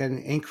it can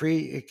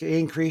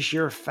increase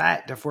your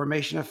fat, the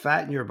formation of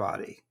fat in your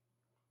body.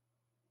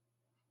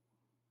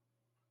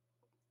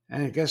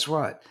 And guess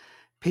what?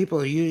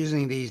 People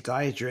using these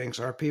diet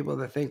drinks are people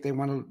that think they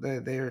want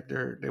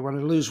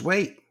to lose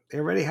weight. They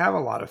already have a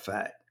lot of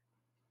fat.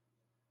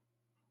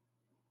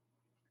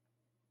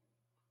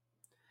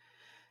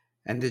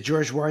 And the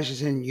George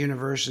Washington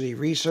University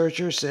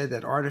researchers said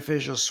that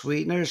artificial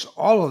sweeteners,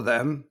 all of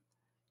them,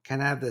 can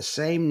have the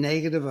same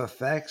negative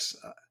effects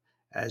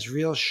as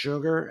real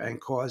sugar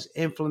and cause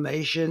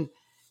inflammation,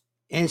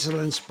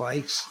 insulin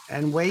spikes,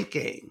 and weight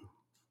gain.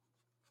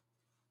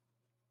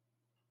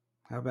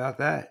 How about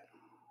that?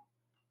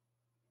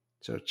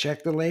 So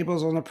check the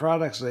labels on the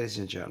products, ladies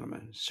and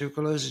gentlemen.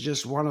 Sucralose is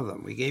just one of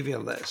them. We gave you a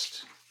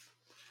list.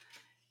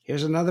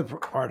 Here's another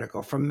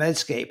article from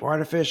Medscape.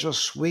 Artificial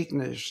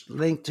sweeteners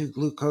linked to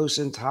glucose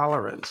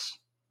intolerance.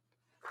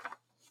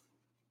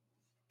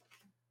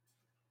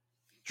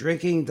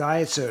 Drinking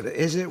diet soda.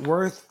 Is it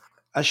worth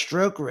a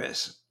stroke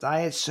risk?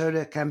 Diet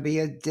soda can be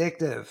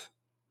addictive.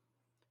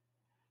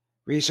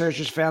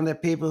 Researchers found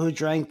that people who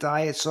drank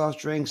diet soft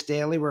drinks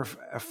daily were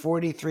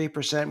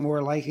 43%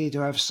 more likely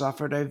to have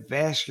suffered a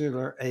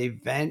vascular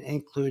event,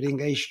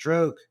 including a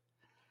stroke.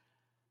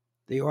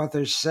 The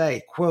authors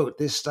say, quote,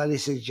 this study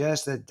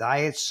suggests that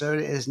diet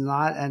soda is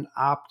not an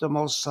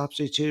optimal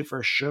substitute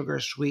for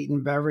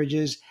sugar-sweetened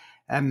beverages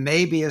and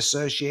may be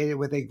associated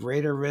with a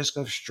greater risk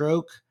of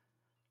stroke,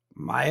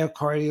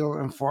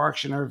 myocardial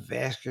infarction, or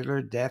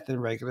vascular death than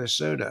regular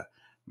soda.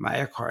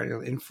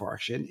 Myocardial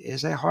infarction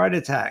is a heart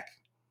attack.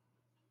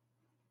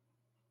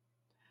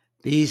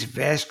 These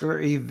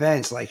vascular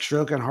events like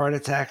stroke and heart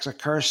attacks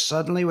occur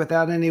suddenly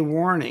without any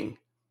warning.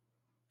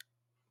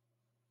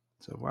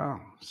 So, wow.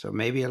 So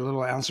maybe a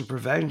little ounce of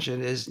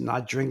prevention is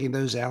not drinking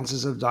those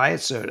ounces of diet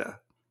soda.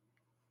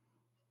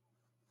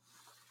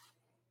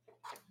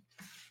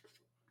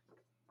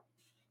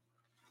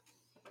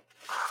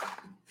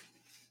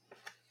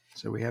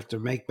 So we have to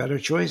make better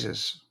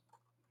choices.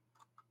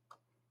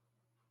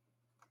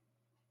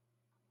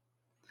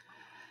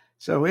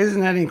 So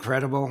isn't that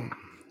incredible?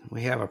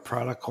 We have a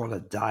product called a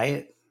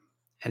diet,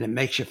 and it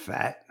makes you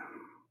fat.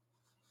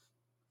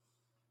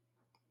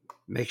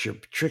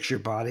 Tricks your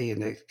body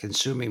into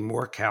consuming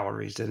more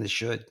calories than it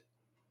should.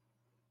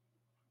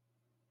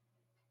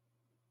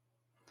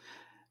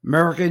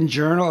 American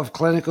Journal of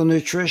Clinical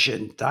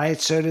Nutrition.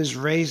 Diet sodas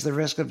raise the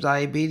risk of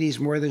diabetes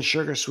more than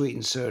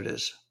sugar-sweetened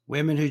sodas.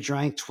 Women who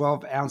drank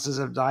 12 ounces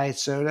of diet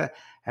soda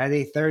had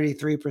a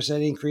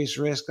 33% increased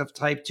risk of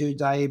type 2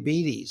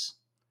 diabetes.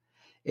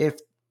 If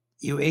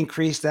you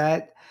increase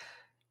that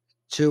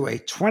to a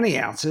 20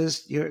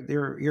 ounces,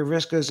 your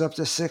risk goes up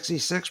to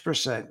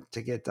 66%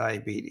 to get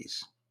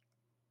diabetes.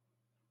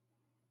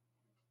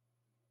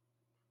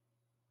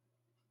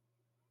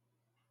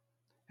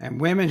 And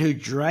women who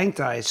drank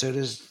diet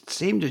sodas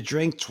seem to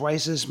drink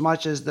twice as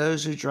much as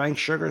those who drank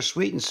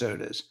sugar-sweetened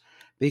sodas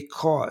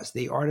because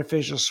the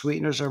artificial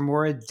sweeteners are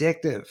more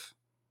addictive.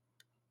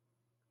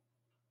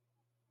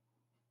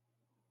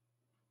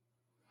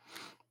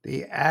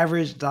 The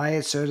average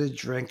diet soda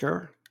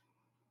drinker,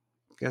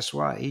 guess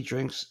what? He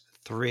drinks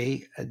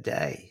 3 a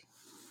day.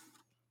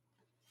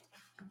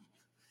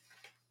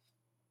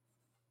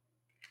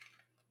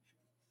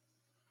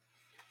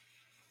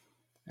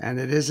 And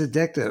it is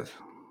addictive.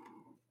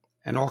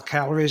 And all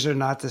calories are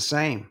not the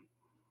same.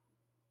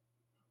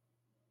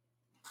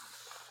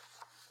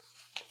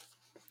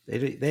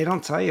 They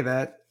don't tell you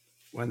that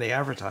when they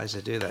advertise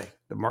it, do they?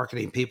 The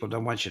marketing people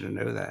don't want you to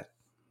know that.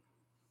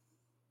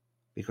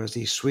 Because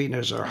these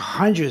sweeteners are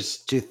hundreds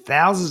to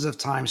thousands of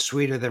times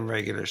sweeter than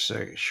regular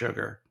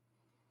sugar.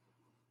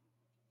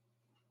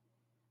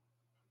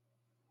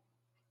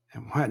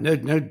 And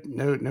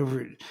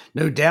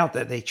no doubt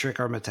that they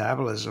trick our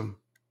metabolism.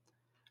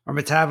 Our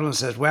metabolism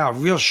says, wow,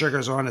 real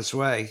sugar's on its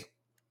way.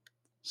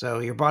 So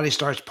your body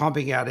starts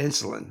pumping out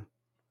insulin.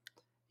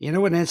 You know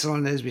what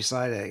insulin is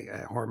beside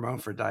a hormone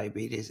for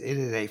diabetes? It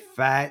is a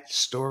fat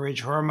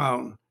storage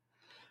hormone.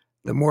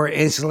 The more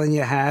insulin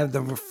you have,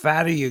 the more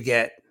fatter you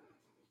get.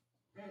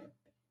 It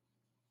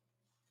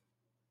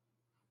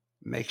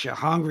makes you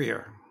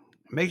hungrier.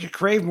 It makes you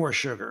crave more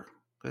sugar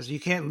because you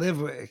can't live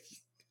with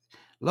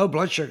low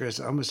blood sugar is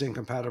almost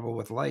incompatible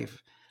with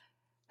life.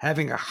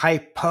 Having a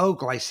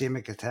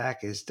hypoglycemic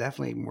attack is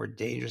definitely more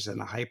dangerous than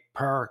a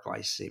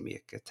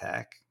hyperglycemic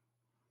attack.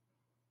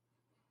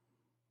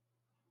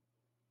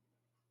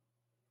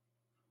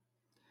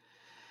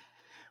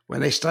 When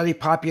they study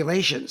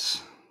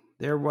populations,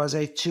 there was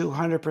a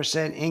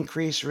 200%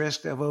 increased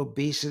risk of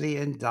obesity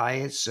in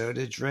diet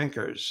soda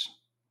drinkers.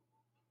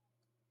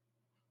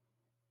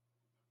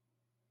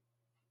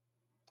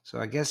 So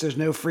I guess there's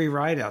no free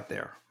ride out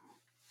there.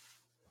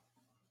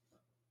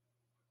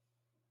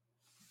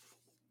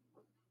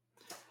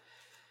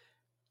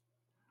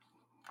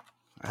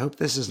 I hope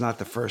this is not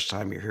the first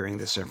time you're hearing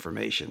this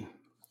information.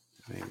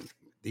 I mean,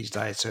 these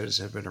diet sodas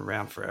have been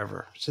around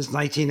forever, since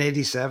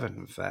 1987,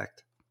 in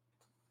fact.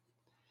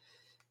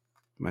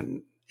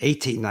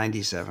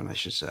 1897, I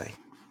should say.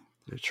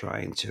 They're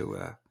trying to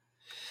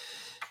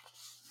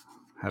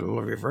had a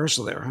little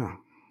reversal there, huh?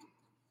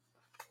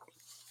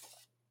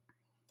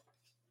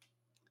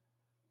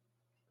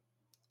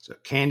 So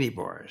candy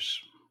bars.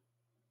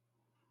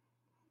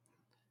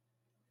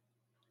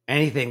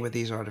 Anything with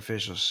these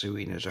artificial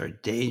sweeteners are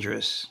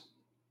dangerous.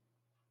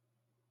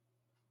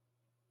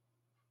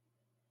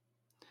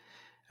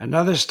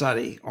 Another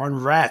study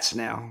on rats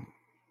now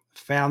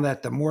found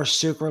that the more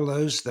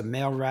sucralose the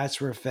male rats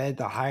were fed,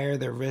 the higher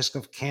the risk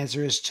of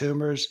cancerous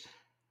tumors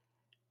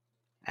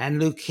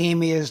and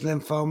leukemias,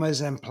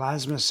 lymphomas, and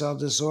plasma cell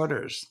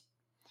disorders.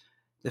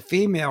 The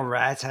female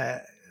rats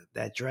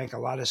that drank a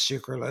lot of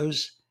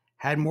sucralose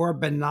had more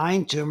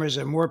benign tumors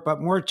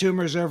but more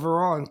tumors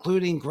overall,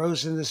 including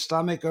growths in the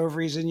stomach,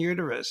 ovaries, and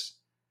uterus.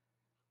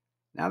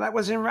 Now that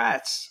was in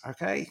rats,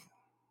 okay?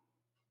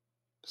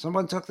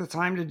 Someone took the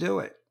time to do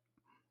it.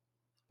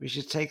 We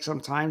should take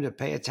some time to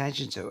pay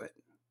attention to it.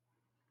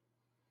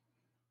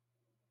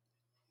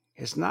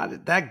 It's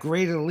not that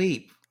great a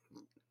leap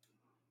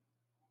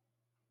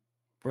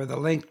for the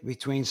link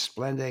between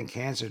Splenda and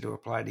cancer to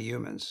apply to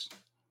humans.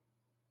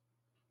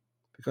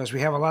 Because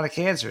we have a lot of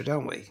cancer,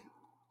 don't we?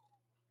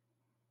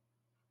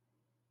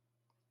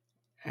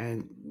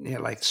 And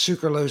like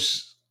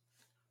sucralose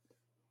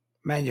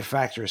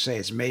manufacturers say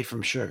it's made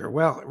from sugar.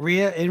 Well,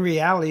 in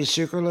reality,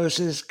 sucralose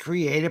is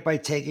created by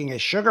taking a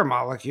sugar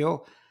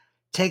molecule,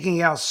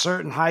 taking out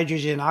certain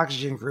hydrogen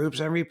oxygen groups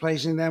and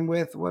replacing them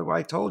with what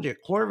I told you,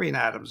 chlorine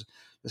atoms,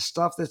 the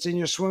stuff that's in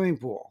your swimming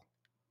pool.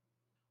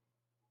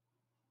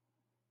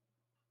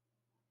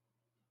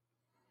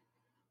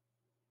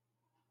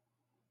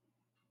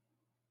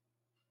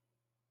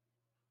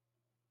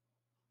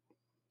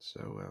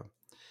 So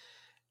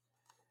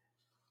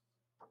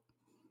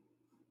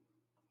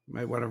you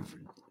might want to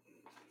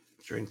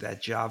drink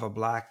that Java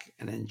Black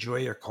and enjoy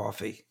your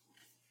coffee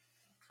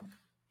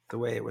the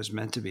way it was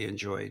meant to be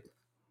enjoyed.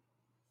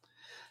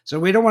 So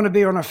we don't want to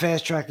be on a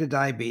fast track to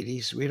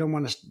diabetes. We don't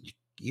want to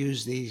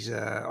use these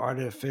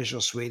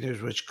artificial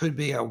sweeteners, which could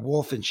be a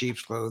wolf in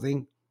sheep's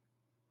clothing.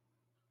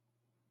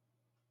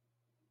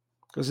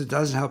 because it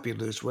doesn't help you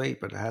lose weight,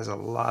 but it has a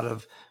lot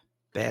of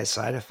bad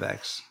side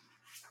effects.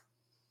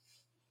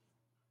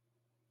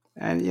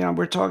 And,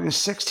 we're talking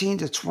 16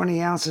 to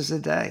 20 ounces a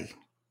day.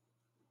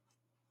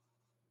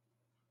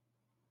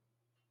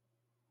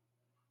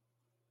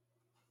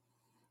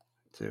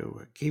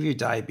 To give you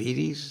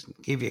diabetes,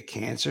 give you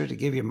cancer, to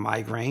give you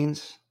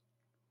migraines.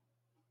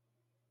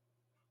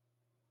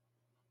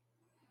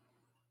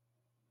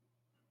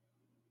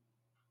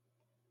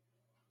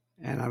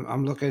 And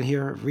I'm looking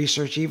here,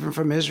 research even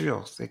from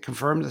Israel. They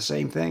confirm the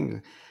same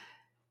thing.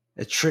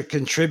 It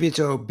contributes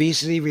to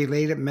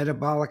obesity-related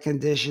metabolic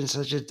conditions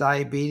such as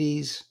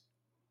diabetes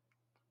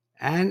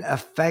and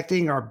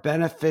affecting our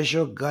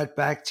beneficial gut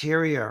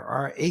bacteria,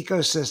 our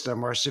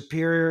ecosystem, our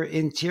superior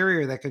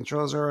interior that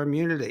controls our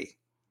immunity.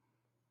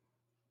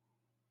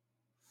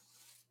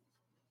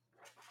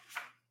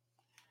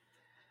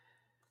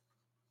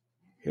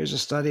 Here's a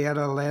study out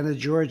of Atlanta,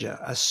 Georgia.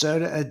 A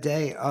soda a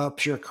day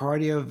ups your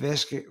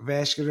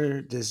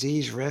cardiovascular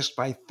disease risk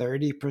by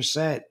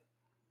 30%.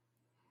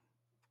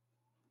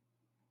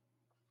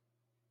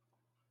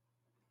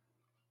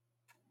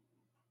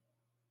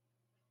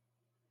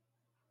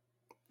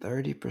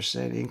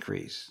 30%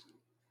 increase.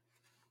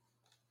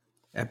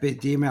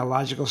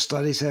 Epidemiological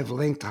studies have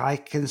linked high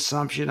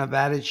consumption of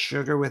added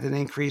sugar with an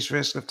increased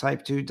risk of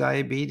type 2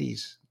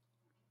 diabetes.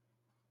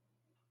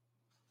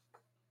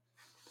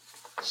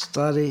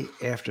 Study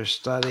after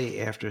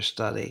study after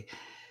study.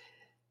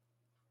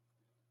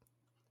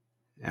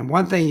 And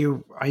one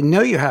thing I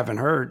know you haven't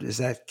heard is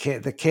that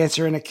the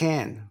cancer in a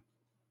can.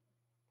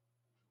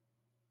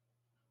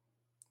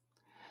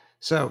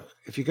 So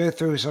if you go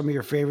through some of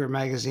your favorite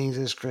magazines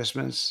this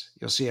Christmas,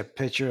 you'll see a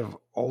picture of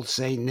old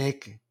Saint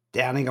Nick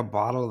downing a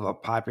bottle of a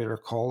popular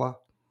cola.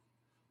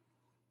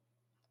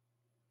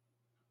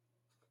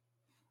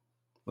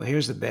 Well,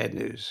 here's the bad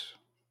news.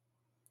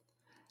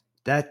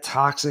 That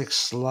toxic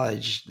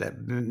sludge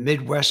that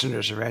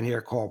Midwesterners around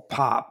here call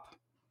pop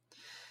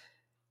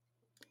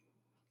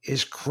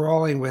is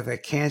crawling with a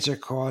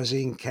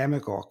cancer-causing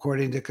chemical,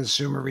 according to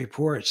Consumer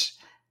Reports.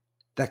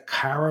 The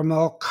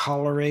caramel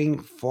coloring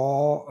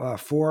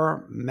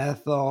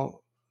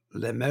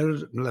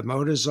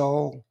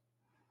 4-methyl-limotazole.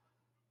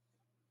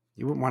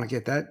 You wouldn't want to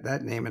get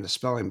that name in a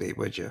spelling bee,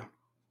 would you?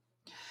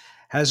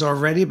 Has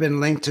already been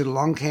linked to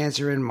lung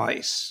cancer in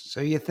mice.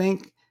 So you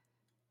think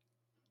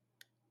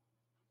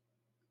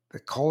the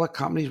cola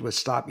companies would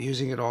stop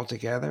using it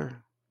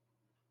altogether?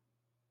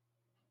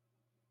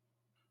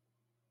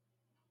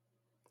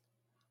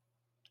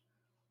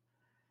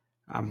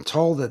 I'm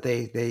told that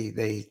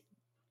they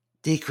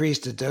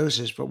decreased the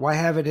dosage, but why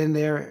have it in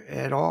there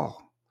at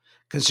all?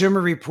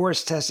 Consumer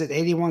Reports tested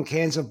 81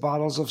 cans of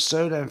bottles of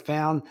soda and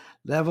found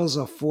levels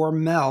of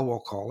 4-mel, we'll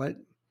call it,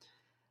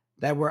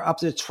 that were up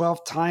to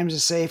 12 times the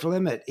safe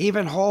limit.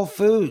 Even Whole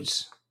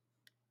Foods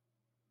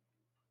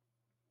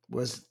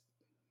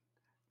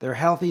their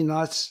healthy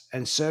nuts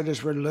and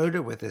sodas were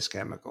loaded with this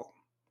chemical.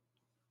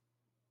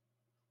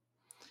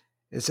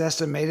 It's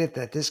estimated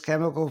that this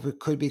chemical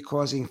could be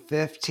causing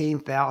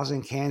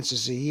 15,000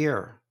 cancers a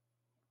year.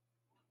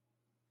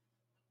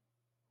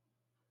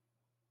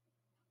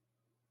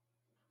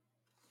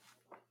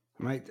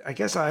 I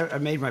guess I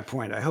made my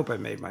point. I hope I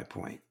made my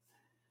point.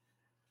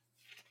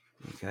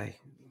 Okay,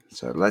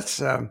 so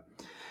let's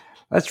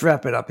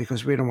wrap it up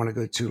because we don't want to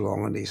go too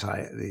long on these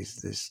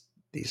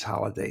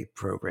holiday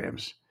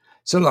programs.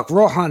 So look,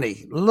 raw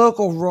honey,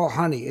 local raw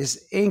honey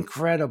is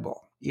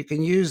incredible. You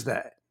can use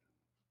that.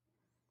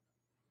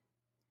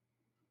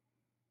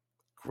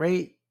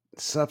 Great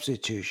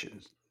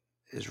substitution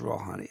is raw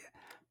honey.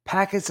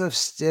 Packets of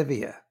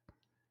stevia.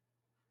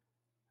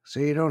 So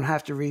you don't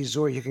have to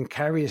resort. You can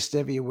carry a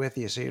stevia with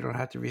you so you don't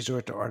have to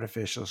resort to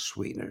artificial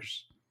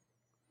sweeteners.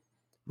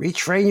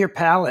 Retrain your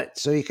palate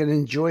so you can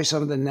enjoy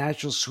some of the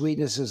natural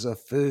sweetnesses of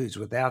foods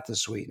without the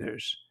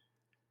sweeteners.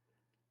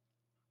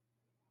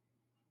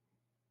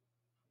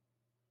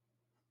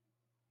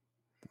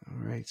 All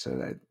right,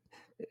 so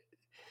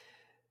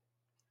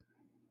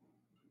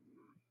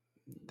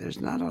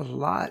there's not a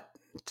lot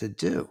to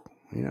do,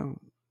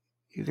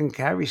 You can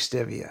carry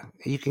stevia.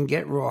 You can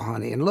get raw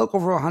honey. And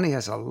local raw honey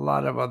has a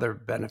lot of other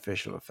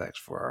beneficial effects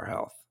for our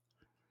health.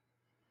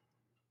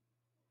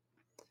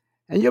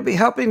 And you'll be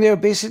helping the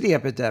obesity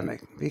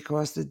epidemic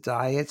because the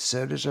diet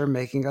sodas are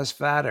making us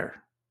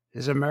fatter.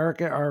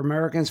 Are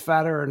Americans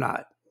fatter or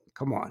not?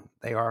 Come on,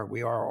 they are.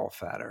 We are all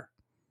fatter.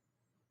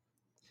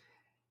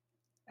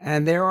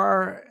 And there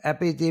are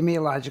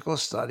epidemiological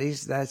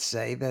studies that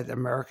say that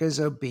America's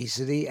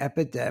obesity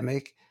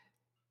epidemic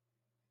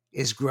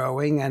is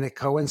growing, and it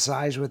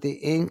coincides with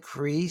the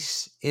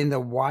increase in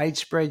the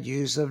widespread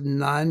use of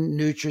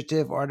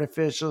non-nutritive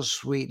artificial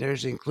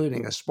sweeteners,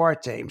 including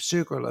aspartame,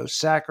 sucralose,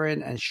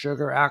 saccharin, and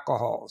sugar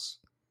alcohols.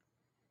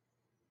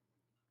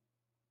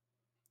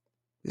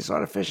 This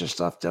artificial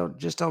stuff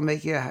don't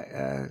make you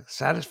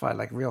satisfied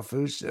like real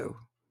foods do.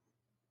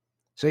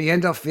 So you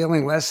end up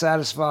feeling less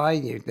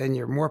satisfied. Then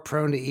you're more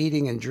prone to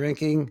eating and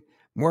drinking,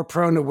 more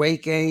prone to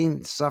weight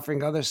gain,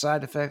 suffering other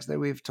side effects that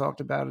we've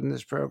talked about in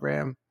this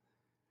program.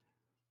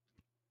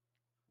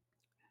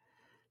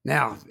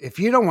 Now, if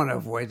you don't want to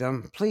avoid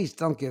them, please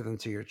don't give them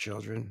to your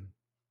children.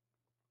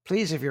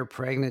 Please, if you're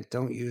pregnant,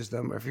 don't use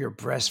them. If you're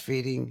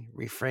breastfeeding,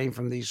 refrain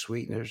from these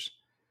sweeteners.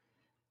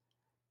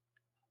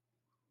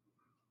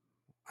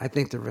 I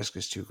think the risk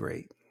is too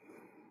great.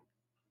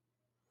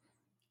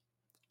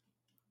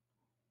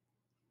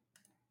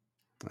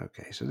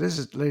 Okay, so this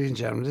is, ladies and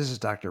gentlemen, this is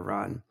Dr.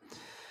 Ron,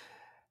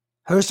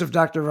 host of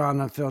Dr.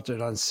 Ron Unfiltered,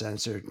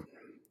 Uncensored.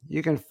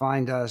 You can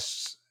find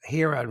us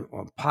here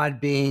on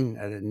Podbean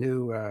at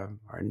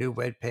our new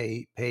web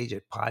page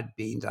at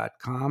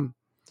podbean.com.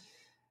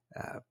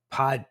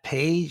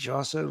 Podpage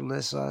also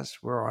lists us.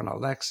 We're on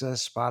Alexa,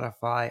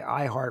 Spotify,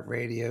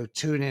 iHeartRadio,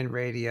 TuneIn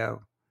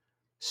Radio,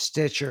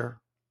 Stitcher.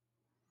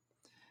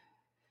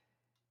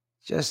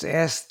 Just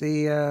ask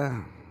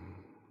the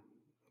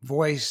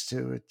voice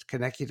to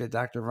connect you to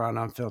Dr. Ron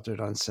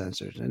Unfiltered,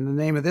 Uncensored. And the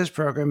name of this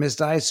program is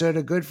Diet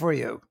Soda Good For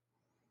You?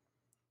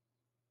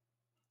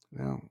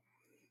 Well,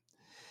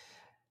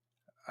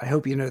 I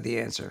hope you know the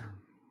answer.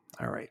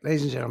 All right,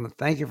 ladies and gentlemen,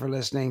 thank you for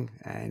listening,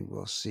 and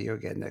we'll see you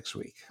again next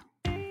week.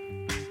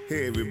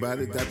 Hey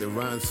everybody, Dr.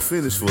 Ron's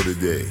finished for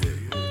today.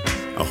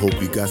 I hope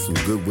you got some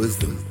good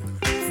wisdom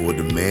for what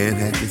the man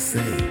had to say.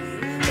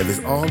 If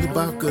it's all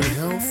about good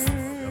health,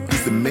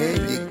 he's the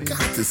man you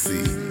got to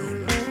see.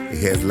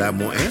 He has a lot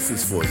more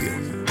answers for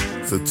you.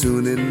 So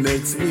tune in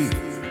next week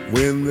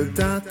when the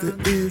doctor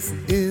is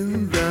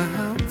in the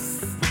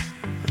house.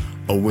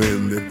 Or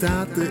when the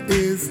doctor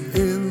is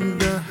in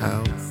the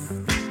house.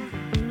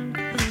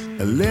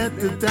 Let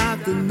the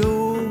doctor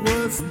know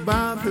what's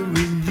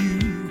bothering you.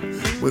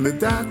 When the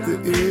doctor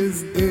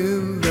is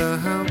in the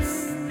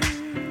house.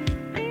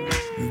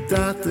 The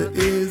doctor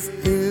is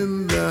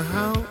in the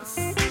house.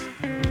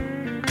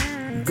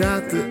 The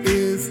doctor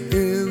is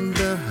in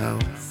the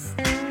house.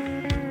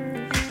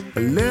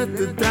 Let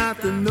the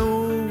doctor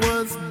know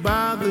what's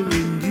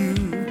bothering you.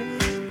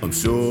 I'm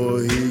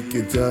sure he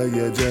can tell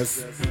you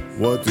just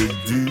what to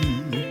do.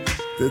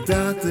 The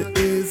doctor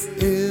is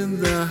in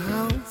the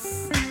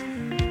house.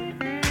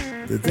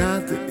 The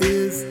doctor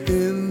is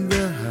in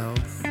the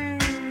house.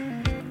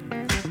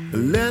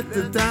 Let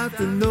the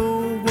doctor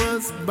know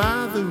what's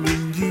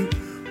bothering you.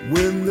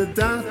 When the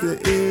doctor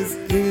is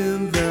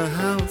in the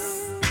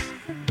house.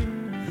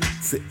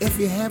 So if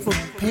you have a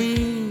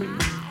pain,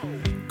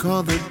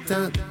 call the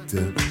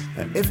doctor.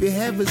 If you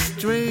have a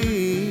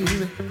strain,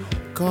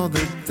 call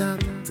the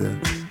doctor.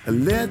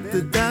 Let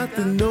the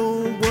doctor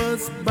know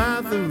what's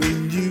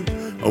bothering you.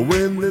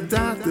 When the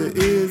doctor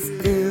is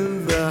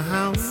in the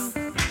house.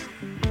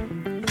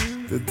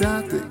 The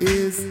doctor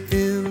is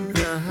in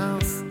the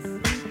house.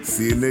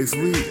 See you next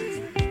week.